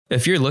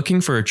If you're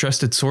looking for a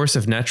trusted source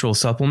of natural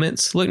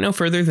supplements, look no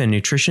further than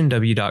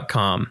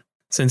nutritionw.com.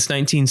 Since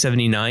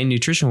 1979,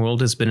 Nutrition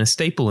World has been a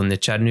staple in the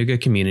Chattanooga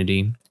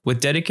community,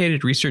 with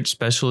dedicated research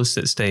specialists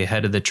that stay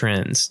ahead of the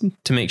trends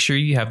to make sure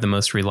you have the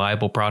most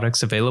reliable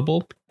products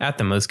available at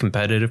the most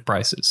competitive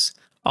prices.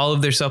 All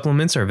of their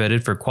supplements are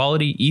vetted for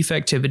quality,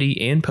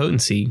 effectivity, and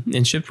potency,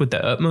 and shipped with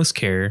the utmost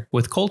care,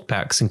 with cold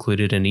packs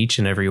included in each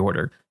and every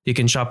order. You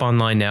can shop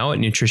online now at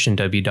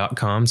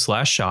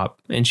nutritionw.com/shop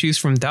and choose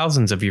from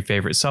thousands of your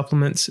favorite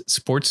supplements,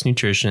 sports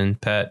nutrition,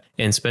 pet,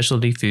 and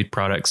specialty food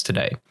products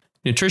today.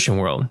 Nutrition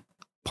World,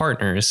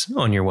 partners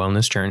on your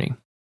wellness journey.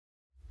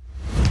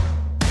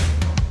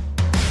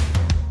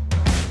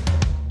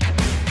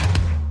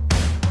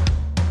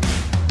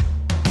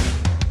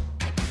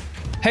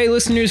 Hey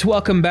listeners,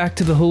 welcome back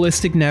to the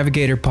Holistic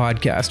Navigator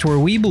podcast, where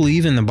we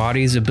believe in the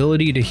body's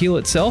ability to heal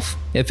itself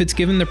if it's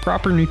given the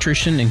proper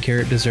nutrition and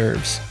care it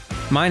deserves.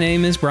 My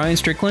name is Brian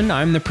Strickland.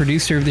 I'm the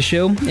producer of the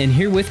show, and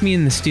here with me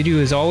in the studio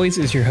as always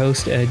is your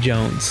host, Ed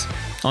Jones.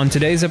 On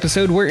today's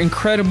episode, we're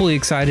incredibly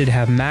excited to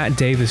have Matt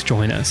Davis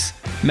join us.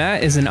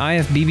 Matt is an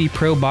IFBB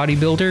Pro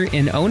bodybuilder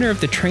and owner of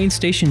the Train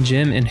Station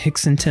Gym in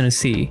Hickson,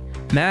 Tennessee.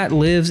 Matt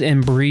lives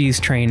and breathes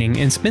training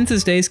and spends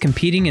his days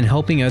competing and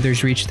helping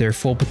others reach their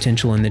full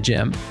potential in the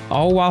gym,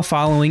 all while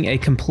following a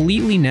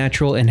completely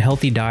natural and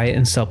healthy diet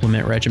and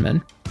supplement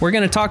regimen. We're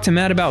going to talk to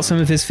Matt about some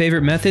of his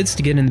favorite methods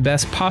to get in the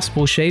best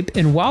possible shape,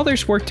 and while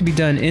there's work to be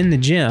done in the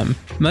gym,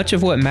 much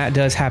of what Matt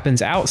does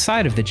happens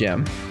outside of the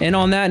gym. And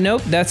on that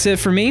note, that's it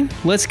for me.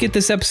 Let's get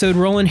this episode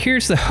rolling.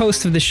 Here's the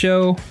host of the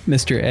show,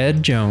 Mr.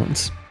 Ed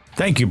Jones.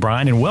 Thank you,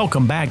 Brian, and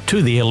welcome back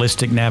to the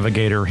Holistic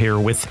Navigator here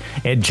with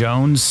Ed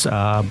Jones.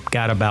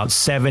 Got about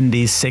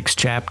 76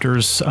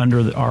 chapters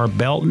under our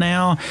belt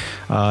now.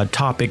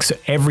 Topics,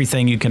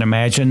 everything you can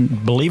imagine.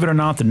 Believe it or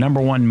not, the number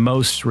one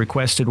most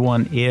requested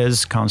one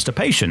is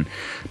constipation.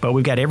 But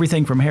we've got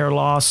everything from hair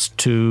loss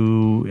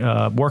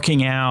to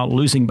working out,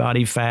 losing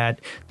body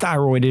fat,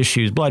 thyroid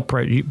issues, blood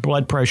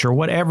pressure,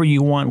 whatever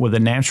you want with a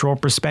natural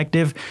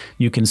perspective,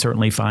 you can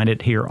certainly find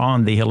it here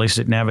on the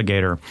Holistic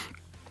Navigator.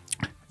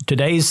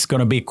 Today's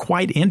going to be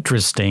quite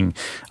interesting,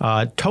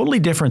 totally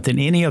different than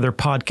any other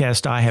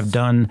podcast I have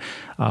done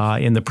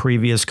in the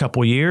previous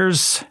couple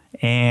years.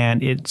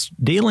 And it's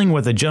dealing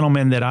with a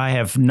gentleman that I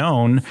have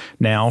known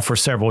now for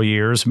several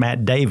years,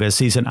 Matt Davis.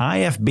 He's an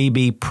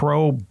IFBB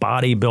Pro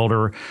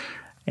bodybuilder,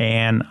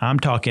 and I'm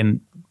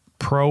talking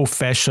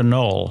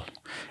professional.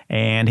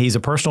 And he's a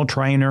personal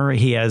trainer.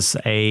 He has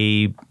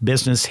a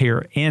business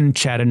here in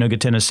Chattanooga,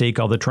 Tennessee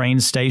called the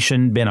Train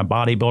Station, been a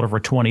bodybuilder for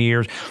 20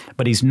 years.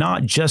 But he's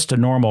not just a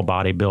normal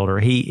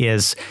bodybuilder. He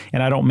is,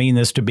 and I don't mean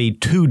this to be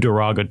too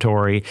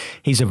derogatory,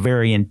 he's a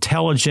very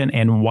intelligent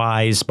and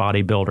wise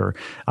bodybuilder.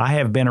 I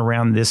have been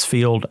around this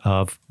field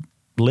of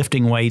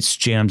lifting weights,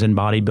 gyms, and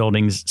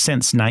bodybuilding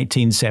since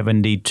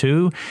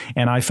 1972,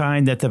 and I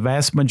find that the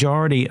vast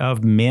majority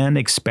of men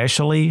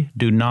especially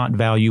do not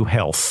value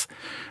health.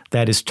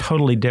 That is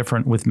totally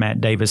different with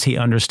Matt Davis. He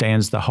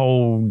understands the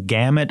whole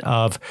gamut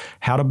of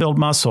how to build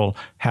muscle,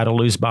 how to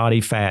lose body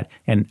fat,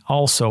 and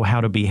also how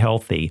to be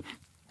healthy.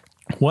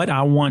 What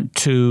I want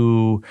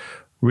to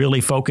really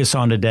focus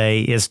on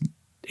today is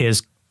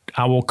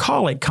I will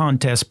call it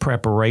contest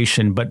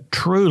preparation, but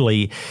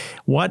truly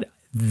what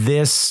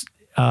this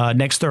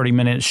next 30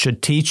 minutes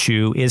should teach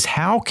you is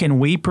how can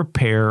we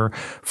prepare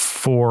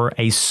for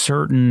a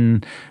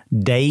certain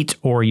date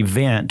or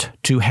event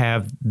to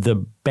have the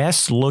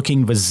best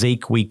looking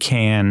physique we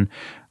can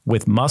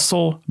with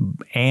muscle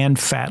and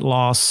fat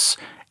loss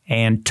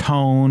and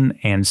tone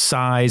and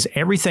size,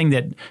 everything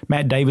that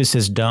Matt Davis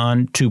has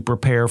done to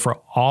prepare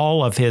for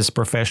all of his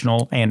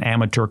professional and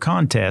amateur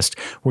contests,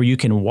 where you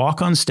can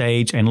walk on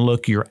stage and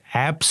look your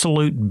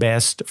absolute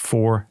best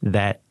for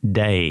that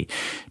day.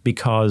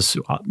 Because,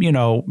 you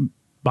know,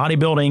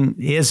 bodybuilding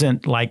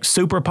isn't like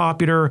super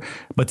popular,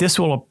 but this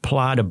will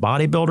apply to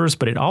bodybuilders,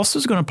 but it also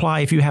is going to apply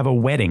if you have a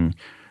wedding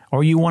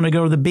or you want to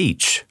go to the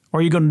beach,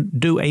 or you're going to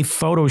do a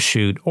photo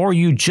shoot, or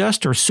you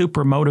just are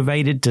super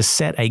motivated to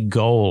set a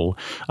goal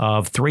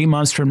of 3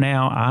 months from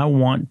now, I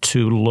want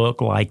to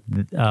look like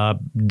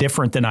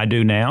different than I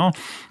do now.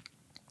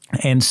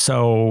 And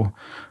so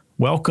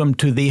welcome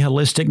to the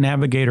Holistic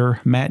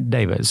Navigator, Matt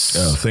Davis.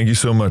 Oh, thank you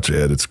so much,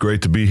 Ed. It's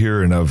great to be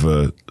here, and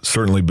I've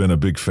certainly been a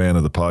big fan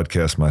of the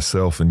podcast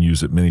myself and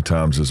use it many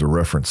times as a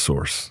reference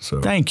source.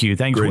 So thank you.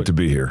 Thanks. Great to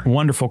be here.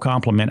 Wonderful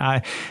compliment.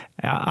 I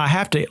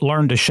have to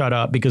learn to shut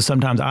up because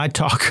sometimes I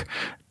talk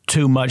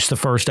too much the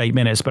first 8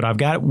 minutes, but I've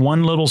got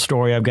one little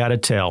story I've got to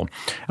tell.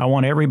 I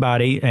want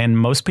everybody, and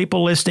most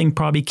people listening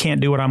probably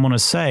can't do what I'm going to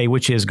say,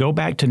 which is go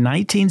back to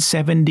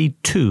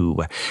 1972.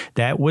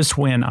 That was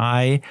when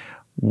I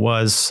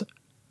was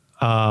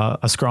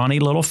a scrawny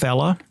little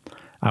fella.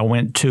 I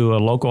went to a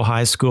local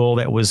high school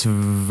that was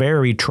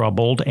very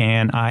troubled,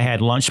 and I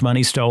had lunch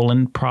money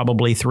stolen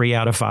probably 3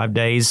 out of 5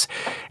 days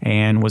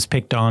and was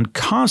picked on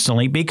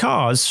constantly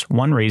because,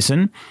 one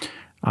reason,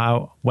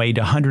 I weighed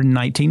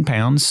 119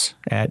 pounds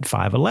at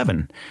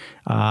 5'11".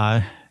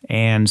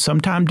 And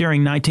sometime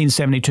during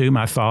 1972,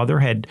 my father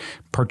had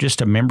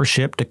purchased a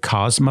membership to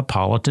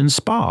Cosmopolitan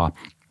Spa,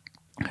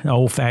 an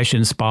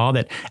old-fashioned spa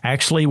that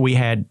actually we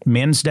had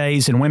men's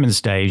days and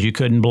women's days. You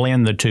couldn't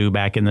blend the two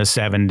back in the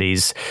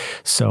 70s.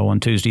 So on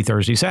Tuesday,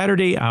 Thursday,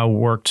 Saturday, I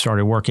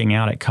started working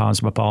out at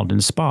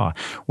Cosmopolitan Spa.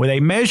 Well, they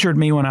measured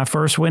me when I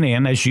first went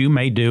in, as you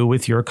may do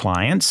with your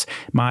clients.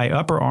 My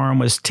upper arm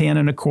was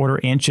 10¼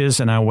 inches,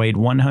 and I weighed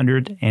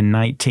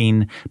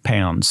 119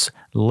 pounds,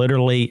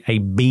 literally a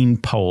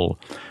beanpole.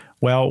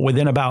 Well,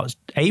 within about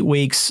 8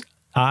 weeks,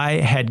 I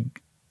had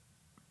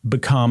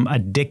become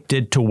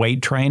addicted to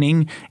weight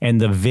training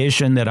and the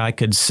vision that I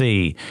could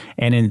see.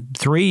 And in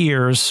 3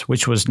 years,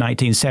 which was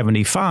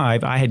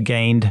 1975, I had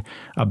gained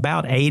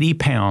about 80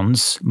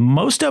 pounds,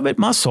 most of it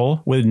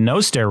muscle with no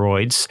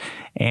steroids.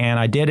 And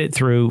I did it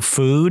through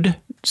food,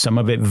 some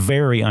of it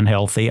very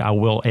unhealthy, I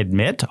will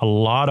admit, a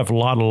lot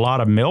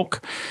of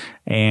milk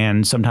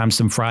and sometimes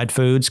some fried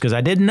foods because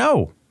I didn't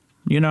know.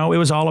 You know, it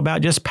was all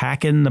about just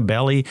packing the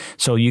belly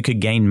so you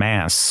could gain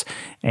mass.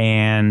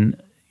 And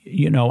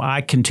you know,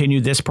 I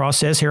continued this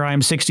process. Here I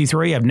am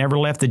 63. I've never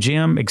left the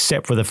gym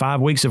except for the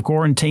 5 weeks of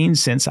quarantine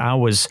since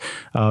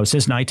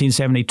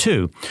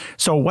 1972.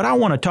 So what I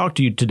want to talk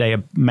to you today,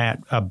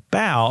 Matt,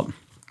 about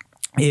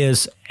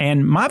is,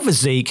 and my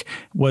physique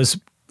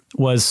was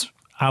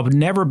I've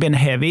never been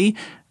heavy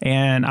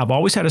and I've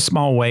always had a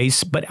small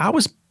waist, but I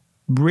was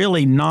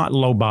really not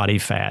low body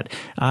fat.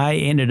 I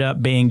ended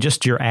up being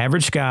just your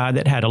average guy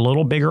that had a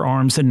little bigger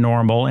arms than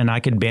normal, and I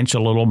could bench a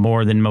little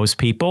more than most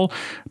people.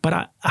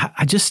 But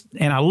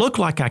I looked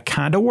like I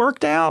kind of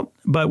worked out,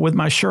 but with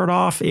my shirt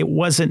off, it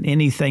wasn't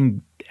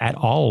anything at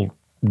all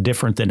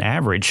different than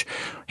average.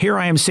 Here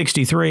I am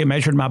 63. I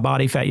measured my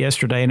body fat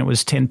yesterday and it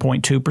was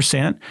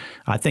 10.2%.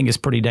 I think it's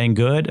pretty dang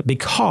good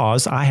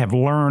because I have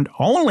learned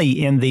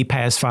only in the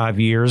past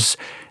 5 years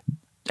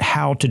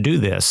how to do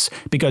this.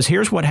 Because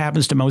here's what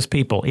happens to most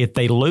people. If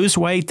they lose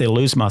weight, they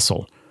lose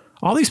muscle.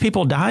 All these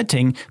people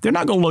dieting, they're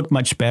not going to look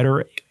much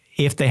better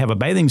if they have a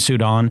bathing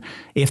suit on,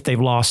 if they've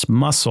lost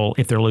muscle,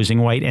 if they're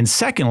losing weight. And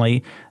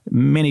secondly,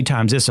 many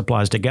times this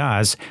applies to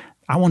guys,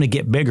 I want to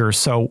get bigger.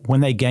 So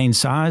when they gain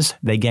size,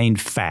 they gain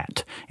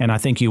fat. And I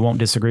think you won't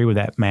disagree with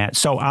that, Matt.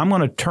 So I'm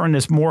going to turn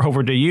this more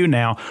over to you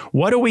now.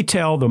 What do we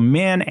tell the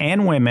men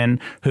and women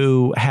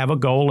who have a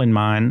goal in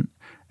mind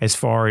as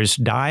far as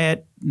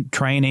diet,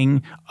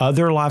 training,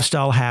 other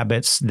lifestyle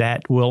habits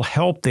that will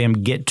help them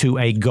get to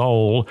a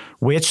goal,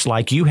 which,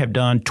 like you have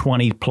done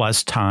 20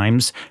 plus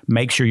times,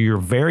 make sure you're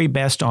very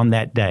best on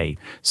that day.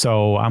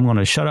 So I'm going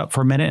to shut up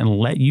for a minute and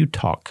let you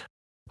talk.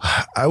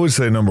 I would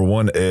say number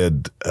one,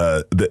 Ed,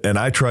 and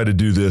I try to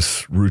do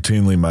this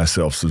routinely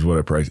myself, so is what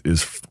I practice,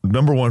 is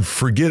number one,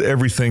 forget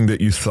everything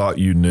that you thought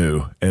you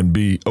knew and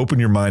open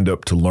your mind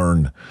up to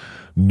learn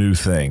new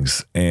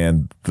things.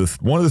 And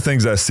one of the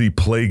things I see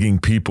plaguing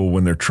people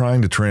when they're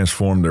trying to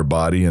transform their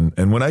body,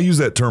 and when I use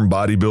that term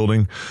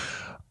bodybuilding,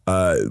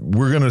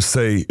 we're going to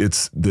say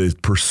it's the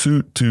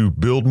pursuit to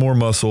build more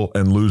muscle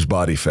and lose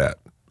body fat.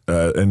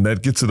 And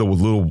that gets it a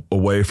little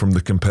away from the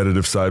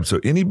competitive side.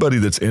 So anybody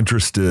that's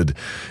interested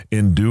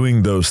in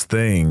doing those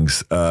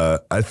things,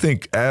 I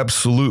think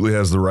absolutely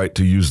has the right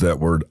to use that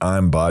word.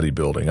 I'm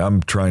bodybuilding.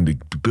 I'm trying to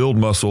build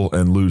muscle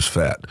and lose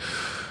fat.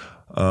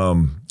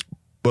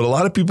 But a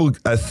lot of people,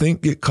 I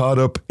think, get caught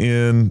up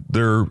in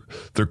they're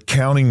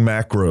counting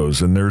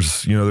macros, and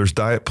there's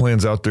diet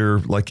plans out there,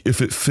 like if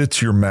it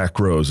fits your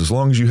macros, as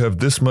long as you have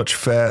this much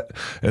fat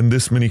and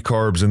this many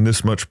carbs and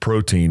this much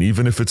protein,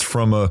 even if it's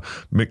from a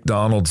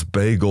McDonald's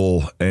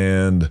bagel.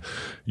 And,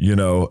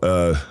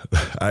 I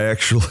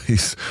actually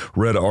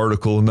read an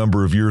article a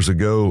number of years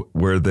ago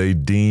where they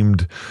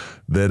deemed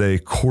that a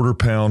quarter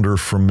pounder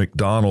from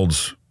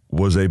McDonald's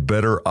was a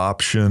better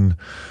option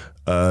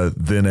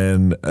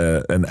than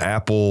an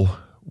apple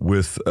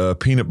with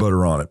peanut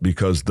butter on it,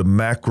 because the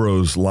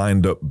macros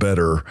lined up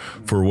better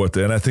for what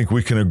and I think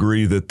we can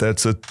agree that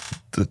that's a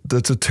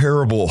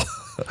terrible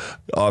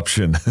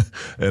option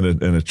and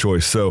a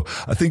choice. So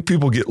I think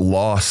people get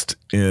lost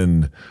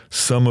in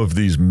some of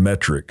these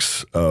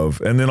metrics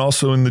and then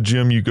also in the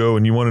gym you go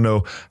and you want to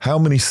know, how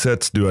many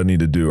sets do I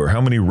need to do, or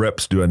how many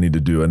reps do I need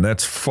to do? And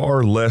that's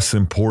far less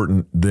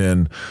important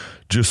than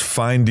just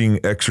finding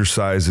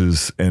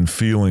exercises and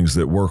feelings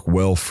that work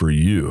well for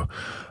you.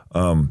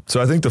 So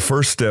I think the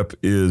first step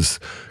is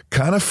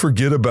kind of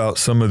forget about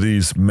some of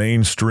these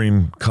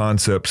mainstream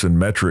concepts and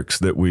metrics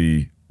that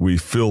we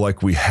feel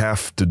like we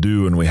have to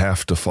do and we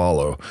have to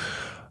follow,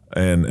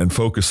 and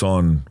focus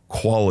on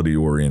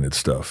quality-oriented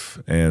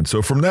stuff. And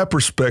so from that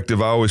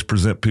perspective, I always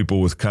present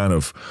people with kind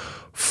of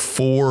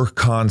 4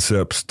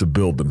 concepts to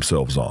build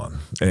themselves on.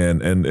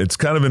 And it's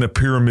kind of in a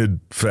pyramid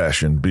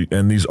fashion,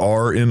 and these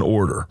are in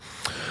order.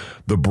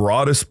 The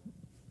broadest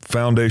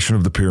foundation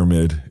of the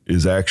pyramid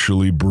is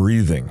actually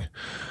breathing.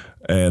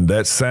 And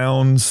that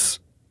sounds,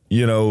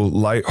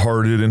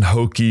 lighthearted and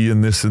hokey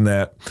and this and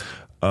that.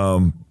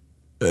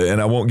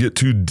 And I won't get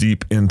too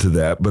deep into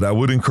that, but I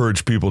would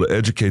encourage people to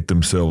educate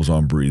themselves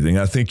on breathing.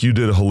 I think you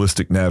did a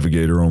holistic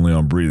navigator only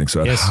on breathing.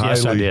 So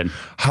yes, I did.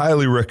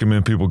 Highly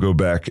recommend people go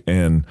back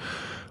and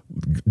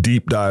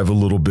deep dive a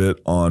little bit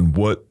on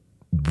what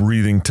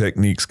breathing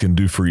techniques can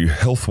do for you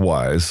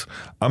health-wise,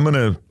 I'm going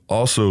to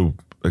also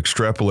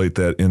extrapolate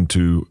that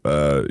into,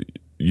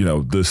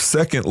 the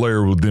second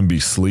layer will then be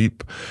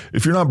sleep.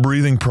 If you're not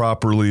breathing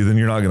properly, then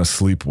you're not going to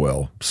sleep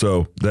well.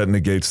 So that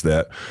negates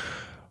that.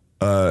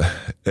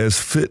 As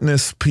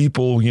fitness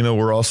people,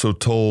 we're also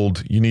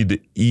told you need to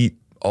eat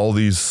all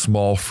these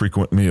small,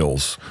 frequent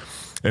meals.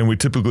 And we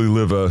typically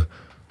live a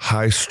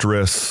high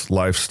stress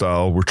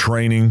lifestyle. We're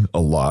training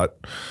a lot.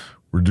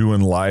 We're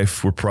doing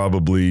life. We're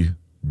probably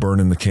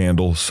burning the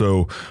candle.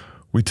 So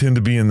we tend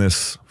to be in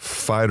this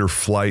fight or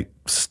flight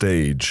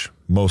stage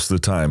most of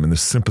the time in the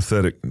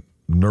sympathetic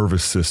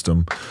nervous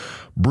system.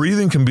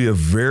 Breathing can be a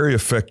very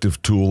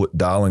effective tool at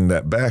dialing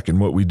that back. And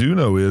what we do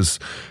know is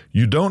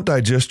you don't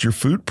digest your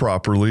food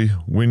properly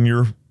when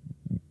you're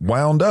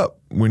wound up.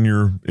 When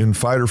you're in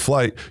fight or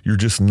flight, you're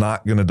just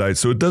not going to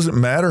digest. So it doesn't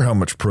matter how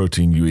much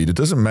protein you eat. It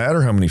doesn't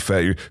matter how many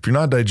fat if you're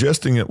not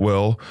digesting it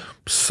well,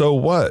 so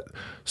what?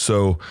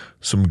 So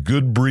some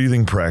good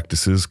breathing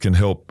practices can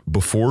help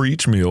before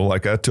each meal.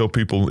 Like I tell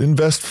people,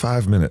 invest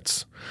 5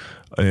 minutes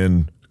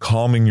in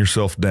calming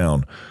yourself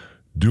down,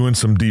 doing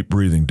some deep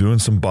breathing, doing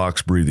some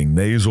box breathing,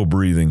 nasal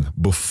breathing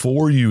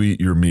before you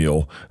eat your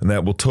meal, and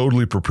that will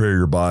totally prepare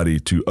your body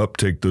to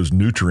uptake those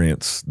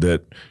nutrients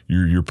that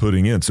you're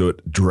putting in. So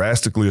it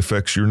drastically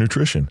affects your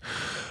nutrition.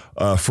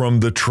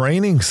 From the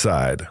training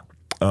side,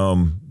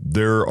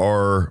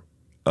 there's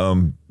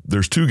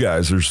two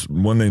guys. There's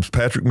one named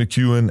Patrick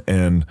McEwen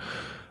and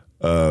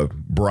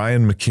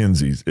Brian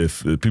McKenzie.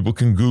 If people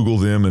can Google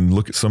them and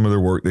look at some of their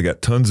work, they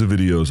got tons of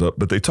videos up,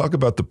 but they talk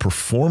about the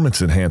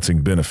performance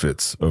enhancing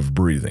benefits of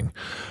breathing,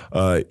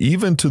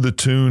 even to the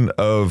tune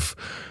of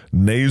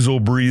nasal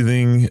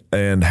breathing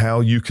and how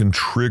you can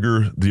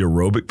trigger the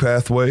aerobic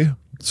pathway.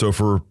 So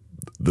for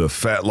the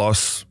fat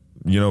loss,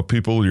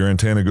 people, your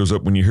antenna goes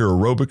up when you hear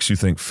aerobics, you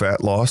think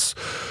fat loss.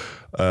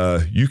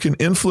 You can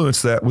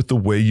influence that with the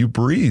way you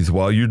breathe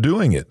while you're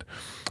doing it.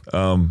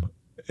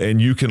 And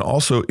you can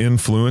also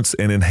influence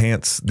and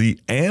enhance the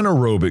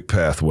anaerobic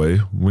pathway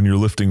when you're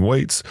lifting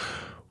weights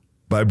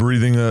by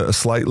breathing a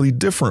slightly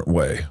different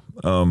way.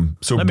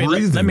 Let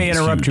me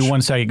interrupt you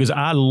 1 second, because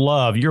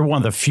you're one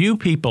of the few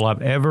people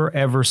I've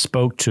ever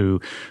spoke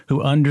to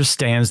who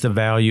understands the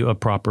value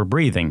of proper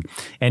breathing.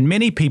 And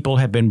many people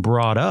have been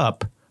brought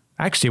up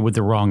actually with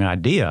the wrong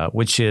idea,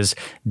 which is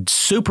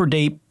super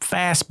deep,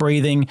 fast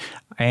breathing.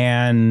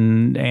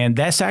 And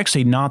that's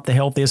actually not the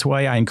healthiest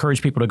way. I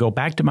encourage people to go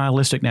back to my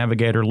Holistic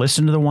Navigator,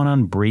 listen to the one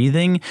on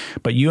breathing.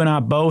 But you and I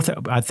both,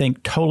 I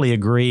think, totally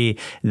agree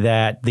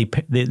that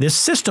this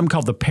system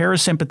called the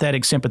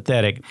parasympathetic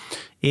sympathetic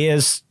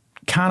is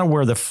kind of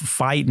where the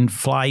fight and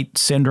flight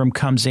syndrome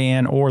comes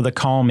in, or the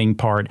calming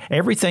part.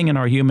 Everything in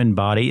our human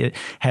body, it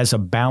has a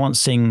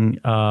balancing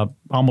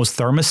almost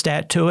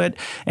thermostat to it.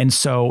 And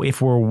so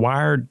if we're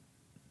wired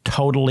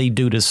totally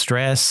due to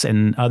stress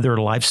and other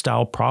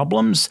lifestyle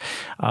problems,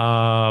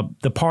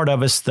 the part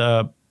of us,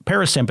 the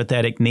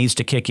parasympathetic, needs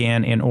to kick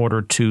in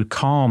order to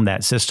calm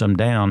that system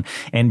down.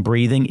 And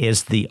breathing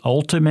is the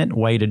ultimate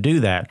way to do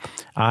that.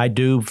 I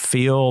do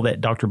feel that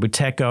Dr.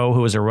 Buteyko,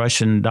 who is a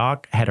Russian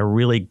doc, had a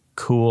really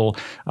cool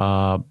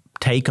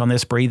take on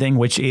this breathing,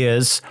 which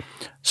is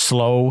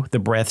slow the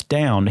breath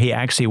down. He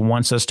actually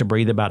wants us to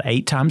breathe about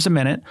 8 times a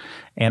minute.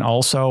 And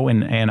also,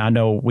 and I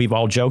know we've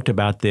all joked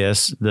about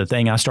this, the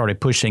thing I started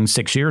pushing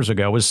 6 years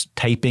ago was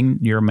taping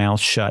your mouth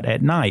shut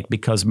at night,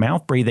 because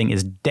mouth breathing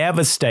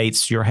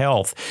devastates your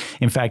health.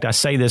 In fact, I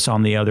say this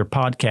on the other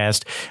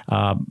podcast.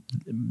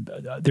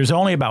 There's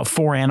only about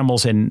 4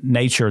 animals in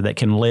nature that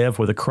can live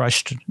with a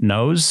crushed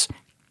nose.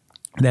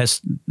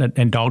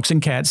 And dogs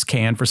and cats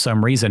can for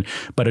some reason,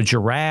 but a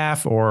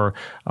giraffe or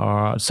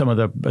some of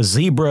the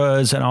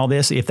zebras and all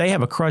this, if they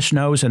have a crushed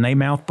nose and they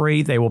mouth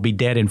breathe, they will be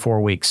dead in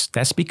 4 weeks.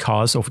 That's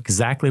because of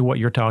exactly what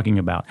you're talking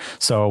about.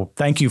 So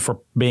thank you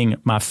for being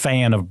my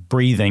fan of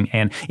breathing.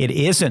 And it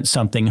isn't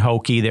something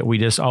hokey that we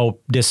just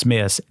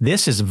dismiss.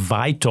 This is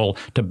vital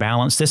to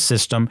balance this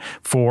system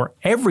for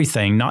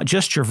everything, not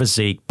just your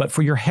physique, but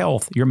for your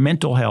health, your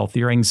mental health,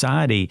 your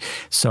anxiety.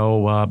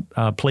 So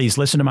please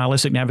listen to my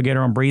Holistic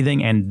Navigator on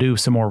breathing and do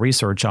some more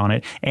research on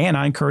it. And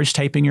I encourage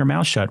taping your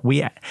mouth shut.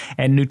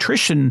 And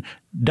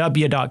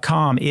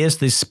nutritionw.com is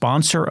the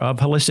sponsor of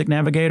Holistic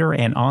Navigator,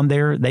 and on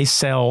there they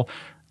sell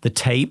the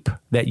tape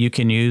that you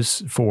can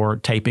use for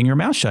taping your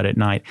mouth shut at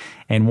night.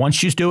 And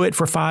once you do it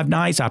for 5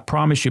 nights, I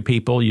promise you,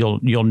 people,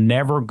 you'll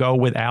never go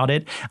without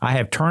it. I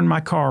have turned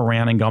my car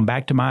around and gone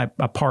back to my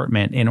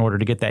apartment in order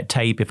to get that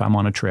tape if I'm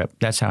on a trip.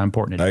 That's how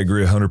important it is. I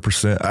agree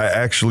 100%. I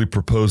actually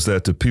propose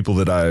that to people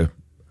that I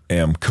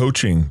am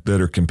coaching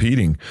that are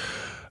competing.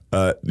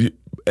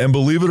 And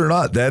believe it or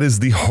not, that is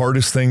the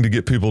hardest thing to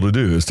get people to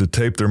do, is to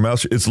tape their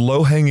mouth. It's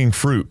low-hanging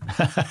fruit.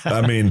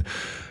 I mean,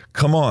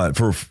 come on.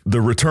 For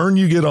the return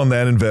you get on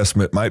that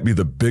investment might be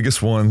the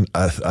biggest one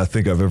I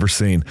think I've ever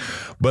seen.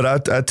 But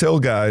I tell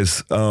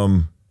guys,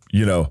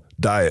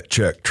 diet,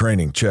 check.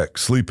 Training, check.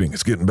 Sleeping,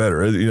 it's getting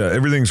better.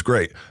 Everything's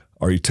great.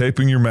 Are you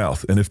taping your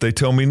mouth? And if they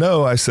tell me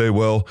no, I say,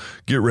 well,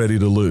 get ready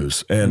to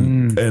lose.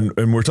 And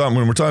when we're talking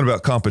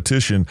about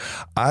competition,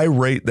 I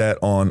rate that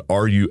on,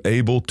 are you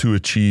able to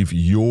achieve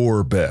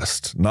your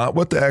best? Not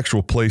what the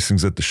actual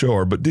placings at the show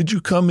are, but did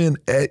you come in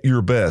at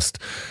your best?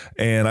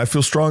 And I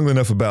feel strongly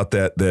enough about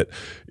that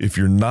if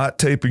you're not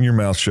taping your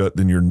mouth shut,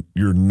 then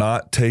you're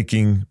not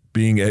taking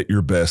being at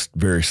your best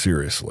very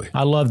seriously.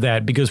 I love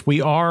that, because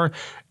we are,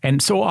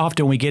 and so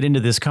often we get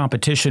into this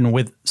competition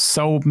with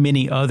so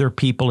many other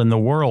people in the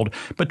world,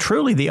 but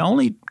truly the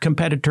only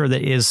competitor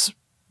that is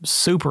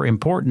super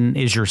important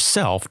is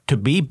yourself. To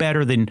be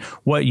better than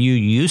what you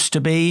used to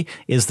be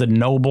is the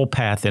noble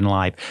path in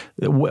life.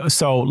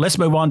 So let's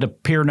move on to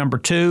peer number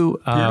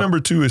 2. Peer number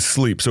 2 is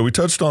sleep. So we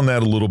touched on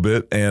that a little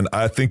bit, and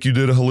I think you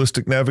did a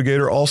Holistic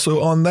Navigator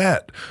also on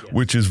that,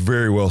 which is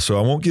very well. So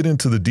I won't get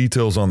into the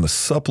details on the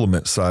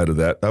supplement side of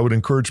that. I would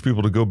encourage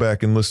people to go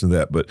back and listen to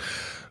that. But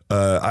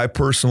I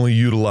personally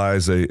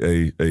utilize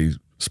a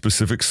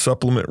specific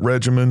supplement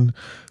regimen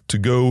to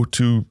go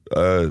to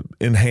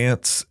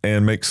enhance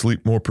and make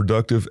sleep more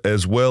productive,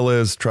 as well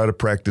as try to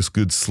practice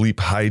good sleep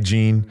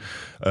hygiene,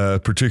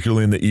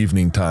 particularly in the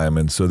evening time.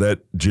 And so that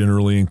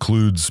generally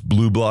includes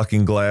blue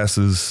blocking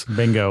glasses.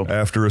 Bingo.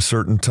 After a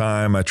certain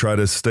time, I try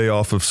to stay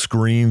off of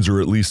screens, or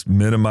at least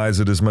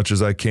minimize it as much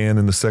as I can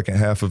in the second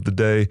half of the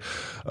day.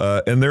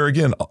 And there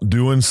again,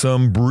 doing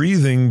some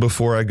breathing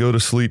before I go to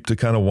sleep to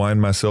kind of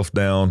wind myself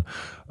down.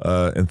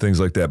 And things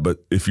like that. But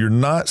if you're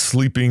not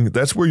sleeping,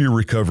 that's where your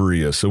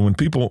recovery is. So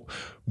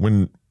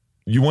when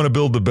you want to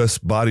build the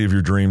best body of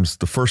your dreams,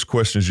 the first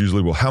question is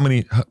usually, well, how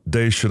many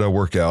days should I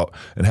work out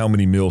and how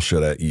many meals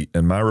should I eat?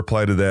 And my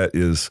reply to that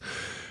is,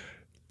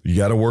 you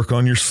got to work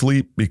on your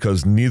sleep,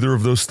 because neither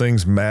of those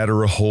things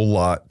matter a whole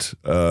lot.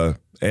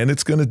 And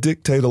it's going to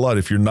dictate a lot.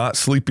 If you're not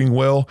sleeping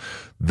well,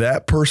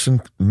 that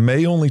person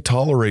may only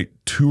tolerate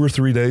 2 or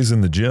 3 days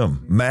in the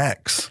gym,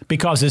 max.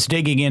 Because it's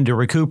digging into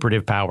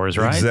recuperative powers,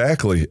 right?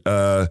 Exactly.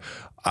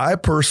 I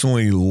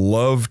personally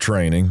love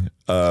training.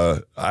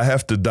 I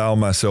have to dial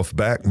myself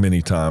back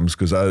many times,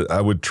 because I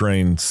would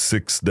train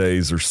 6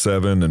 days or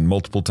 7 and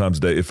multiple times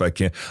a day if I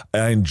can.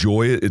 I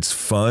enjoy it. It's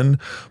fun,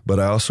 but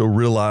I also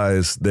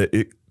realize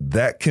that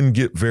that can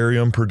get very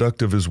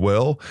unproductive as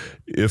well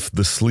if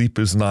the sleep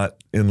is not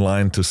in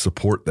line to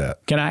support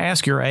that. Can I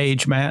ask your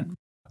age, Matt?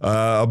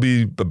 I'll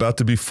be about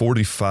to be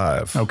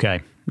 45.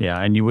 Okay.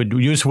 Yeah. And you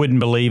just wouldn't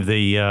believe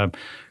the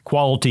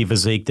quality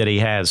physique that he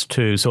has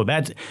too. So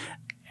that's,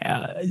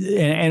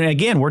 and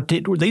again,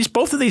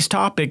 both of these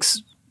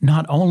topics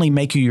not only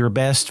make you your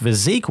best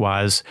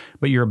physique-wise,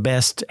 but your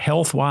best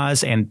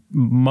health-wise, and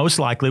most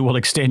likely will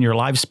extend your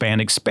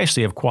lifespan,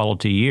 especially of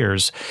quality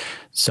years.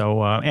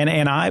 So,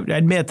 and I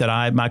admit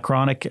that my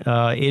chronic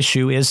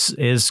issue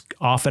is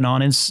off and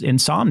on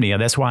insomnia.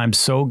 That's why I'm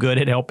so good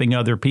at helping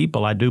other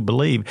people, I do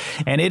believe.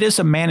 And it is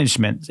a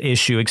management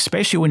issue,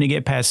 especially when you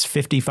get past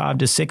 55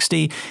 to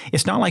 60.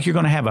 It's not like you're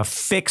going to have a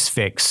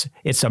fix.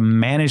 It's a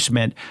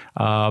management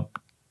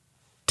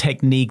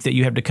technique that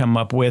you have to come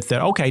up with, that,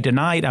 okay,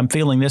 tonight I'm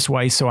feeling this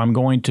way, so I'm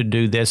going to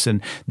do this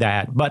and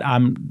that. But I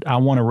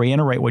want to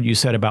reiterate what you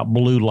said about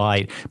blue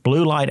light.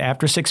 Blue light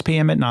after 6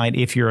 p.m. at night,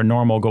 if you're a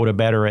normal go to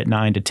bedder at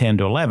 9 to 10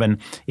 to 11,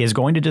 is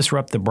going to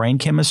disrupt the brain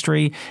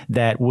chemistry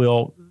that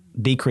will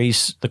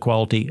decrease the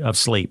quality of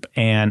sleep.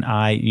 And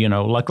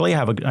luckily I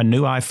have a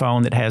new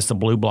iPhone that has the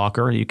blue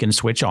blocker you can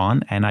switch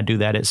on, and I do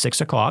that at 6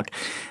 o'clock.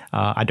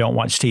 I don't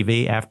watch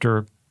TV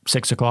after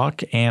 6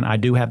 o'clock, and I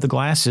do have the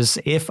glasses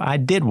if I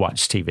did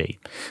watch TV.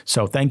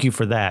 So thank you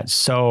for that.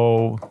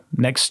 So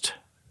next.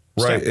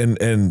 Right.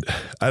 And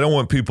I don't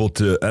want people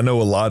to, I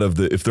know a lot of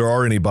if there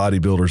are any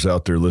bodybuilders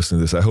out there listening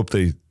to this, I hope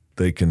they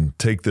can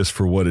take this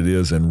for what it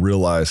is and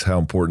realize how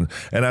important.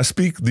 And I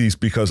speak these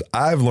because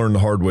I've learned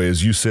the hard way.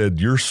 As you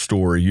said, your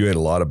story, you had a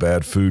lot of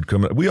bad food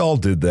coming. We all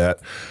did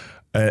that.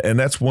 And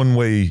that's one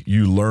way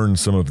you learn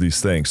some of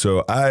these things.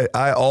 So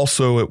I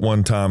also at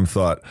one time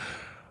thought,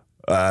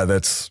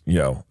 that's,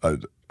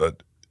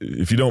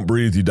 if you don't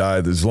breathe, you die.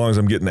 As long as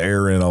I'm getting the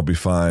air in, I'll be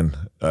fine.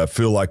 I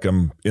feel like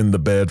I'm in the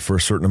bed for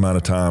a certain amount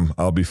of time,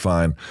 I'll be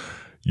fine.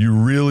 You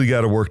really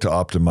got to work to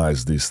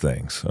optimize these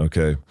things,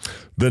 okay?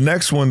 The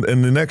next one,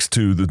 and the next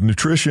two, the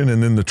nutrition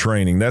and then the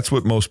training, that's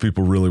what most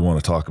people really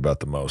want to talk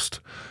about the most.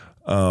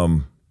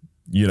 Let's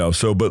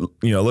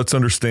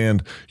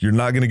understand, you're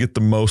not going to get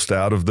the most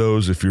out of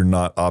those if you're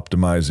not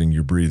optimizing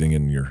your breathing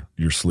and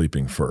your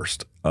sleeping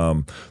first.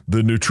 The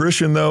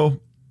nutrition,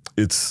 though,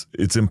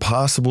 it's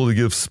impossible to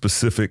give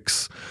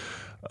specifics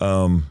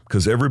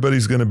because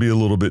everybody's going to be a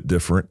little bit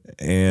different.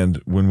 And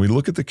when we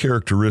look at the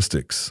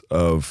characteristics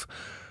of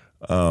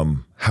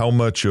how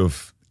much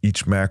of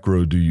each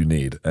macro do you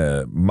need,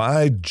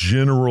 my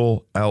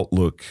general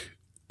outlook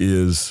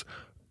is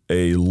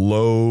a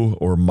low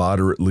or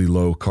moderately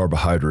low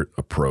carbohydrate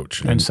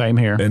approach. And same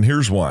here. And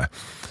here's why.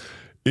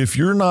 If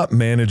you're not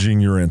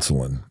managing your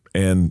insulin,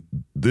 and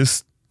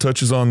this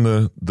touches on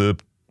the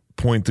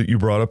point that you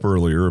brought up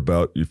earlier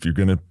about if you're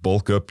going to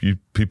bulk up,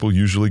 people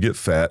usually get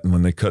fat, and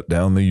when they cut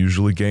down, they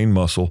usually gain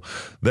muscle.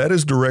 That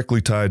is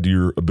directly tied to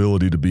your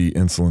ability to be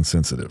insulin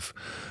sensitive.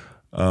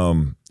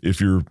 If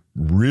you're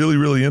really,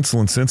 really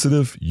insulin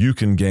sensitive, you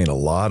can gain a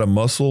lot of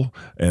muscle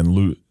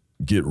and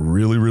get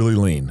really, really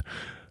lean.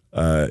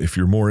 If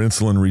you're more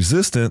insulin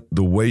resistant,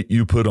 the weight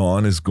you put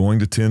on is going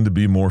to tend to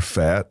be more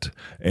fat,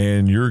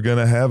 and you're going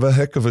to have a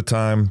heck of a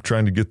time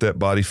trying to get that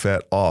body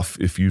fat off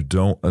if you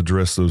don't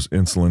address those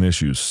insulin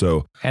issues.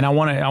 So, and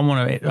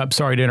I'm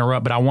sorry to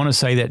interrupt, but I want to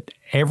say that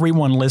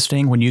everyone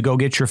listening, when you go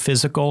get your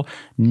physical,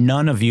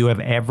 none of you have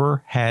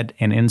ever had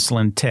an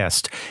insulin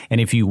test.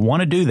 And if you want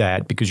to do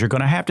that, because you're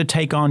going to have to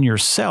take on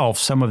yourself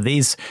some of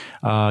these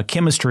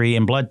chemistry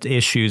and blood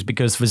issues,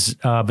 because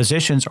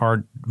physicians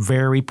are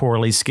very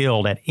poorly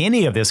skilled at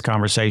any of this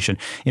conversation.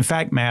 In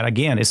fact, Matt,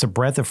 again, it's a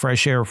breath of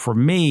fresh air for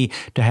me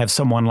to have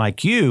someone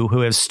like you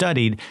who has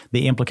studied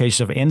the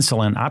implications of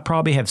insulin. I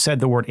probably have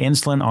said the word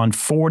insulin on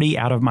 40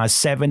 out of my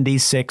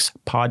 76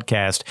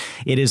 podcasts.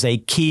 It is a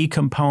key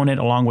component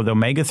along with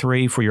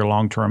omega-3 for your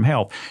long-term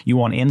health. You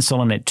want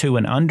insulin at 2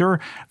 and under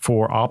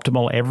for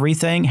optimal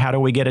everything. How do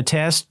we get a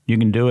test? You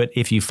can do it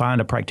if you find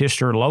a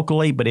practitioner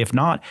locally, but if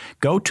not,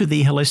 go to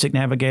the Holistic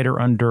Navigator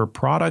under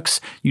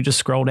products. You just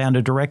scroll down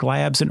to Direct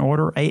Labs and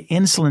order an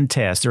insulin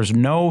test. There's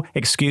no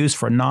excuse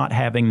for not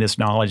having this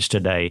knowledge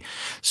today.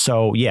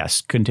 So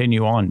yes,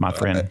 continue on, my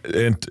friend.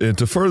 And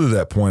to further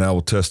that point, I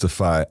will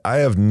testify, I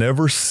have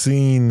never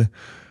seen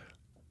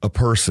a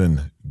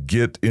person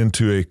get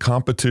into a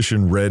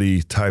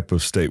competition-ready type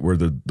of state where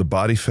the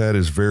body fat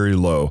is very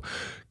low,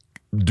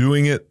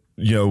 doing it,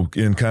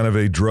 in kind of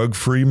a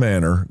drug-free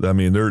manner. I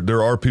mean,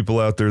 there are people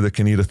out there that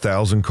can eat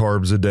 1,000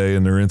 carbs a day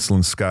and their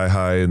insulin's sky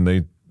high, and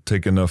they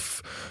take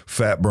enough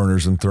fat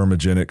burners and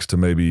thermogenics to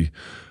maybe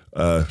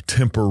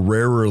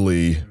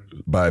temporarily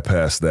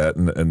bypass that,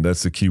 and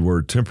that's the key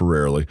word,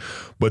 temporarily.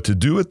 But to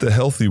do it the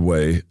healthy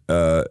way,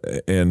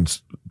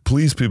 and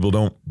please, people,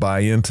 don't buy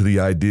into the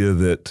idea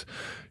that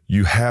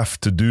you have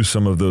to do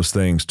some of those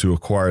things to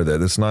acquire that.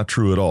 It's not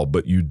true at all,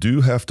 but you do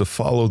have to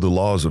follow the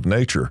laws of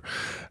nature,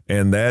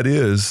 and that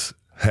is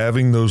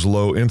having those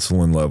low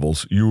insulin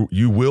levels.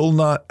 You will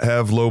not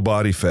have low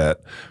body fat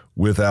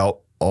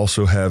without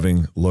also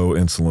having low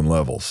insulin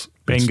levels.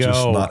 Bingo. It's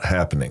just not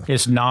happening.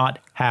 It's not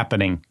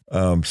happening.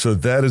 So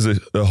that is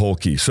a whole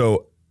key.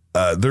 So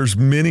there's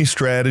many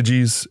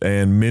strategies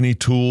and many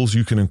tools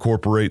you can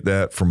incorporate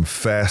that, from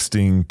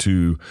fasting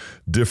to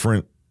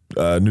different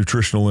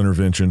nutritional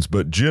interventions,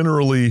 but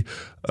generally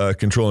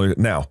controlling it.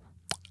 Now,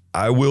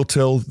 I will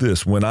tell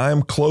this, when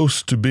I'm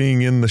close to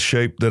being in the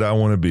shape that I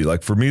want to be,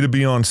 like for me to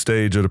be on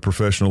stage at a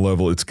professional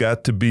level, it's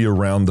got to be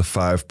around the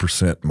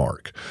 5%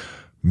 mark.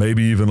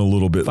 Maybe even a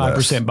little bit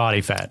less. 5%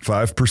 body fat.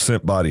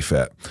 5% body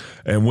fat.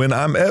 And when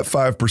I'm at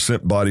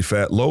 5% body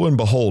fat, lo and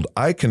behold,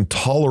 I can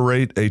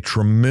tolerate a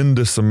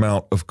tremendous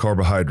amount of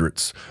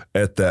carbohydrates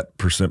at that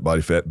percent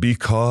body fat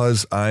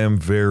because I am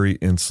very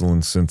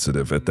insulin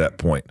sensitive at that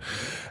point.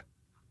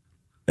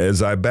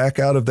 As I back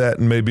out of that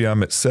and maybe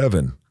I'm at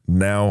 7,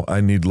 now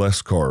I need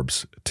less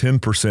carbs.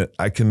 10%,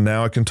 I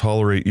can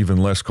tolerate even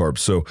less carbs.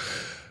 So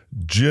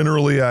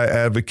generally, I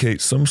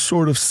advocate some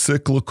sort of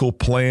cyclical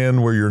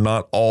plan where you're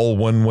not all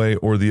one way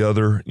or the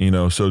other,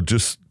 so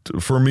just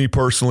for me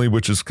personally,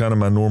 which is kind of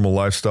my normal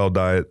lifestyle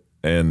diet,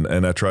 and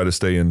I try to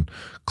stay in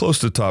close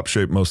to top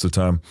shape most of the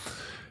time,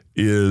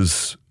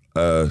 is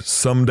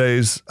some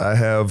days I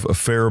have a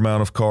fair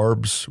amount of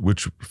carbs,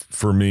 which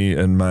for me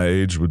and my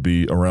age would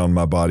be around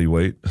my body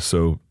weight.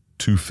 So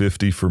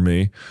 250 for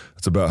me,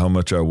 that's about how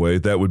much I weigh.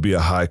 That would be a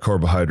high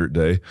carbohydrate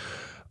day.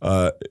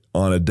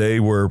 On a day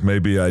where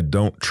maybe I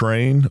don't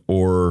train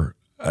or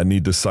I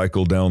need to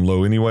cycle down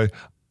low anyway,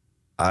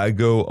 I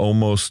go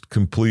almost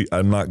complete,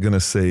 I'm not going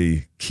to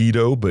say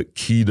keto, but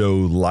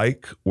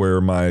keto-like, where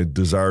my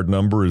desired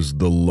number is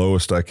the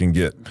lowest I can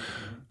get.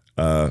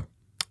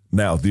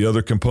 Now, the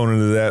other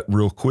component of that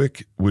real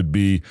quick would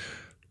be,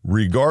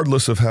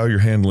 regardless of how you're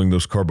handling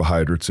those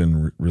carbohydrates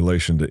in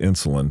relation to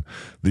insulin,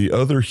 the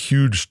other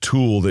huge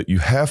tool that you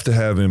have to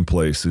have in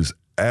place is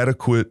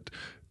adequate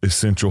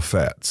essential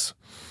fats.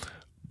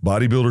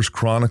 Bodybuilders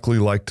chronically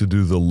like to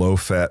do the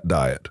low-fat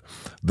diet.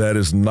 That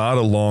is not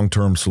a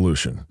long-term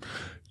solution.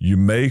 You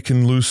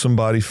can lose some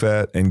body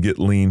fat and get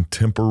lean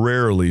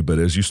temporarily, but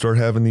as you start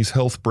having these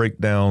health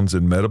breakdowns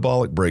and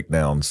metabolic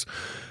breakdowns,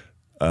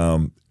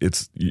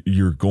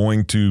 you're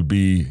going to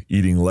be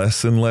eating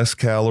less and less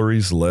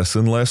calories, less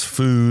and less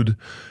food.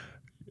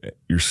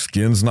 Your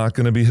skin's not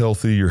going to be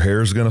healthy. Your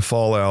hair's going to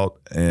fall out,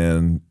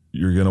 and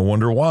you're going to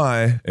wonder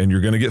why, and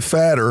you're going to get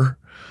fatter.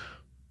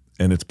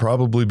 And it's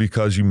probably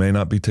because you may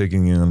not be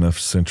taking in enough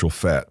essential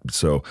fat.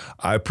 So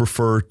I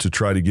prefer to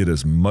try to get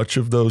as much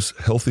of those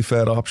healthy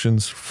fat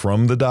options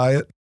from the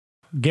diet.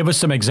 Give us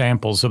some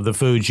examples of the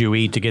foods you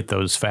eat to get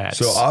those fats.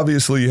 So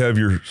obviously you have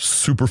your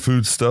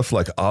superfood stuff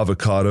like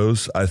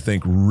avocados. I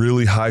think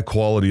really high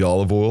quality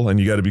olive oil, and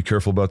you got to be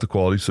careful about the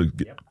quality. So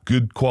get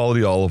good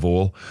quality olive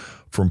oil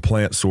from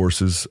plant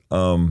sources.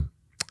 But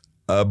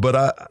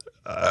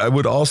I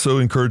would also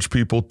encourage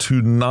people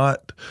to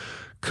not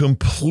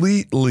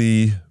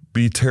completely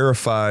be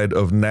terrified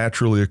of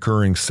naturally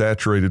occurring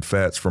saturated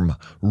fats from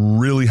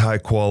really high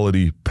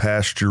quality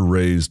pasture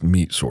raised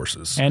meat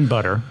sources. And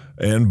butter.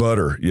 And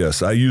butter,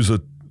 yes.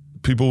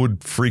 People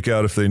would freak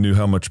out if they knew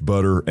how much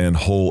butter and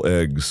whole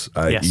eggs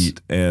I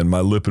eat, and my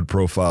lipid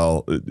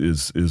profile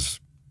is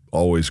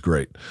always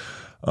great.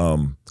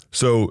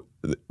 So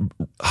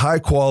high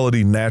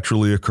quality,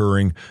 naturally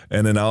occurring,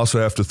 and then I also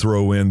have to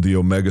throw in the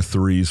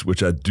omega-3s,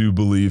 which I do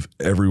believe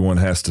everyone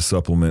has to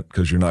supplement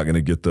because you're not going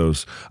to get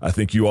those. I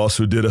think you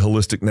also did a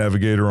holistic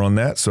navigator on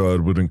that, so I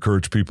would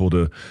encourage people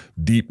to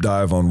deep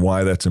dive on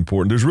why that's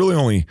important. There's really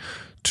only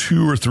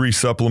 2 or 3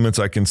 supplements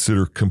I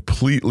consider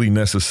completely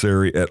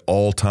necessary at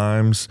all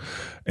times,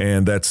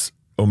 and that's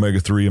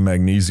omega-3 and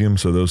magnesium.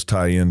 So those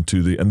tie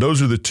into and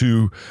those are the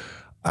 2.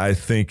 I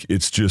think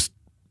it's just,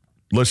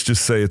 let's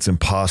just say it's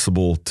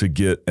impossible to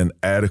get an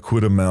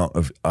adequate amount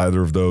of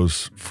either of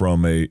those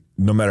from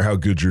no matter how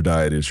good your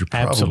diet is, you're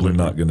probably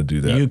not going to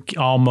do that. You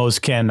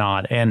almost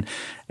cannot. And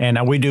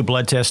we do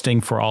blood testing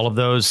for all of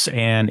those,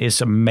 and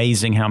it's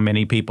amazing how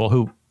many people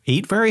who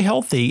eat very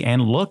healthy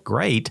and look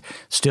great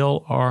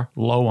still are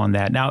low on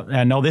that. Now,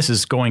 I know this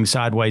is going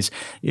sideways.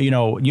 You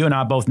know, you and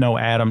I both know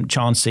Adam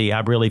Chauncey.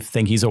 I really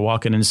think he's a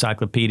walking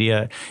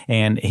encyclopedia,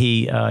 and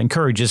he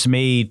encourages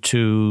me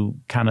to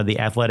kind of the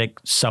athletic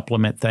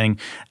supplement thing,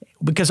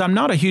 because I'm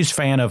not a huge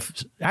fan of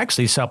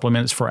actually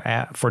supplements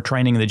for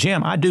training in the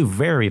gym. I do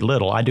very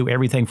little. I do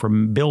everything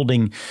from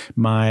building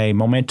my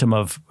momentum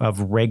of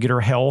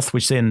regular health,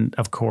 which then,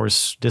 of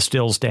course,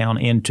 distills down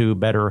into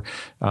better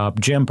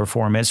gym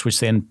performance, which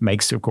then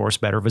makes, of course,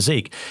 better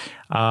physique.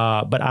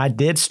 But I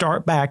did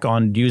start back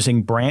on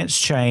using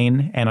branched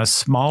chain and a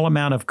small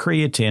amount of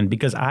creatine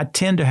because I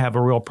tend to have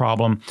a real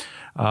problem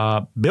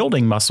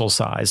building muscle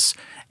size.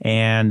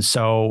 And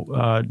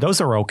so those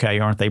are okay,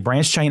 aren't they?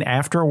 Branched chain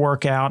after a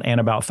workout and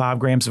about 5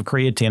 grams of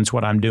creatine is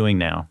what I'm doing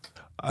now.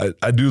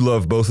 I do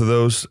love both of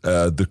those.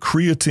 The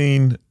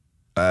creatine,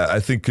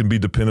 I think, can be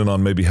dependent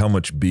on maybe how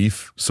much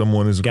beef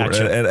someone is.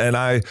 Gotcha. And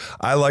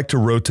I like to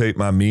rotate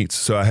my meats.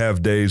 So I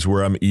have days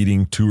where I'm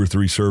eating 2 or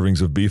 3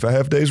 servings of beef. I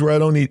have days where I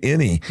don't eat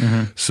any.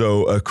 Mm-hmm.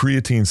 So a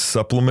creatine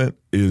supplement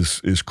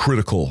is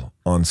critical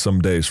on some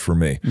days for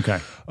me. Okay.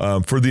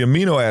 For the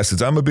amino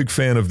acids, I'm a big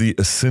fan of the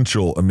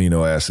essential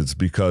amino acids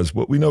because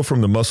what we know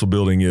from the muscle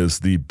building is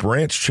the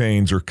branch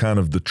chains are kind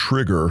of the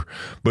trigger,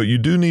 but you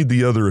do need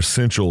the other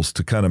essentials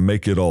to kind of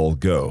make it all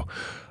go.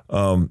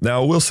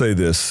 Now, I will say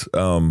this.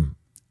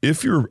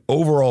 If your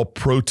overall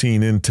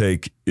protein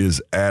intake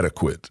is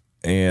adequate,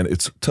 and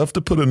it's tough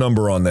to put a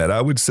number on that,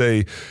 I would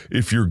say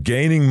if you're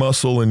gaining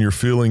muscle and you're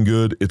feeling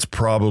good, it's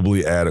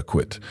probably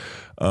adequate.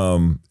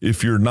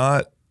 If you're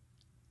not,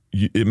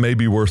 it may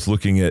be worth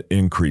looking at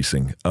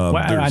increasing.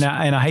 And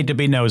I hate to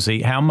be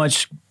nosy. How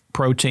much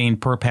protein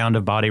per pound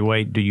of body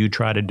weight do you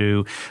try to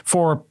do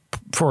for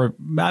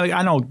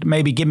I know,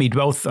 maybe give me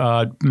both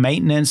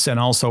maintenance and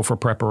also for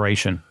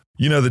preparation?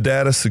 You know, the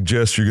data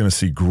suggests you're going to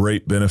see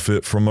great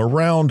benefit from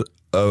around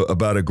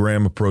about 1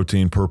 gram of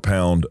protein per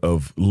pound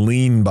of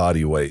lean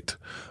body weight.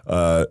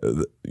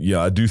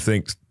 Yeah, I do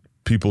think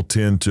people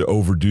tend to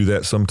overdo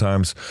that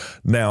sometimes.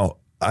 Now,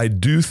 I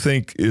do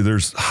think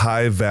there's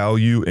high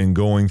value in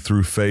going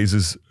through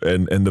phases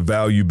and the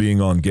value being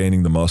on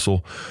gaining the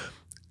muscle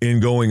in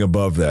going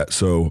above that.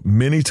 So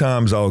many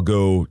times I'll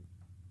go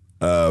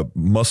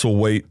muscle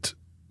weight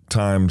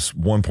times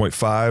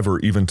 1.5 or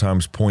even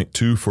times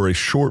 0.2 for a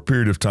short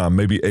period of time,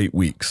 maybe 8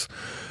 weeks.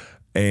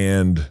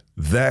 And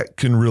that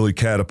can really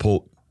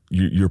catapult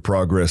your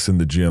progress in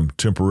the gym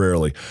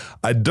temporarily.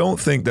 I don't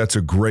think that's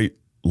a great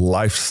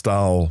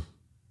lifestyle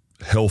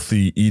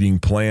healthy eating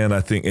plan,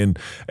 I think, and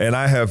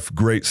I have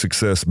great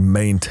success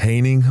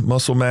maintaining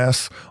muscle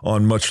mass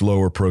on much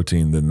lower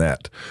protein than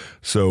that.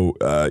 So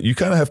you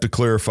kind of have to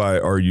clarify,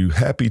 are you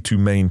happy to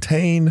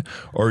maintain?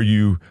 Are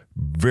you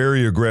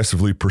very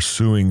aggressively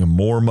pursuing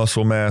more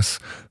muscle mass?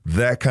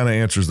 That kind of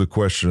answers the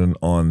question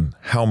on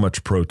how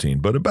much protein,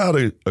 but about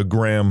a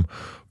gram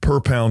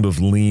per pound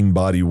of lean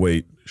body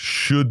weight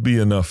should be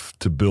enough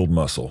to build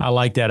muscle. I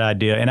like that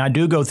idea. And I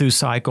do go through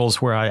cycles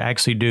where I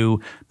actually do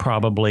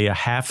probably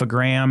 0.5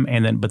 gram,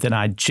 but then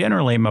I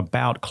generally am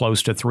about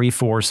close to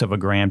 3/4 of a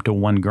gram to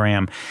 1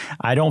 gram.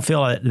 I don't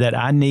feel that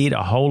I need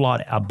a whole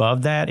lot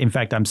above that. In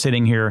fact, I'm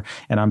sitting here,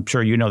 and I'm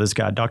sure you know this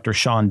guy, Dr.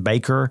 Sean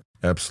Baker.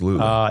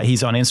 Absolutely.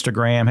 He's on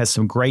Instagram, has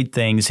some great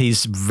things.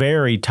 He's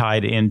very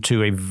tied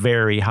into a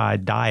very high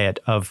diet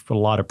of a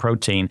lot of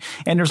protein.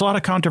 And there's a lot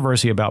of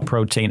controversy about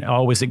protein.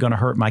 Oh, is it going to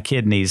hurt my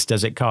kidneys?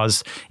 Does it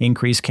cause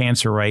increased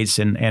cancer rates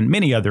and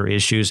many other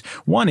issues?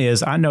 One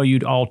is, I know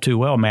you all too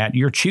well, Matt,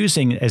 you're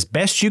choosing as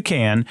best you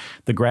can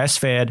the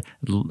grass-fed,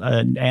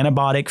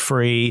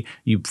 antibiotic-free.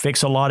 You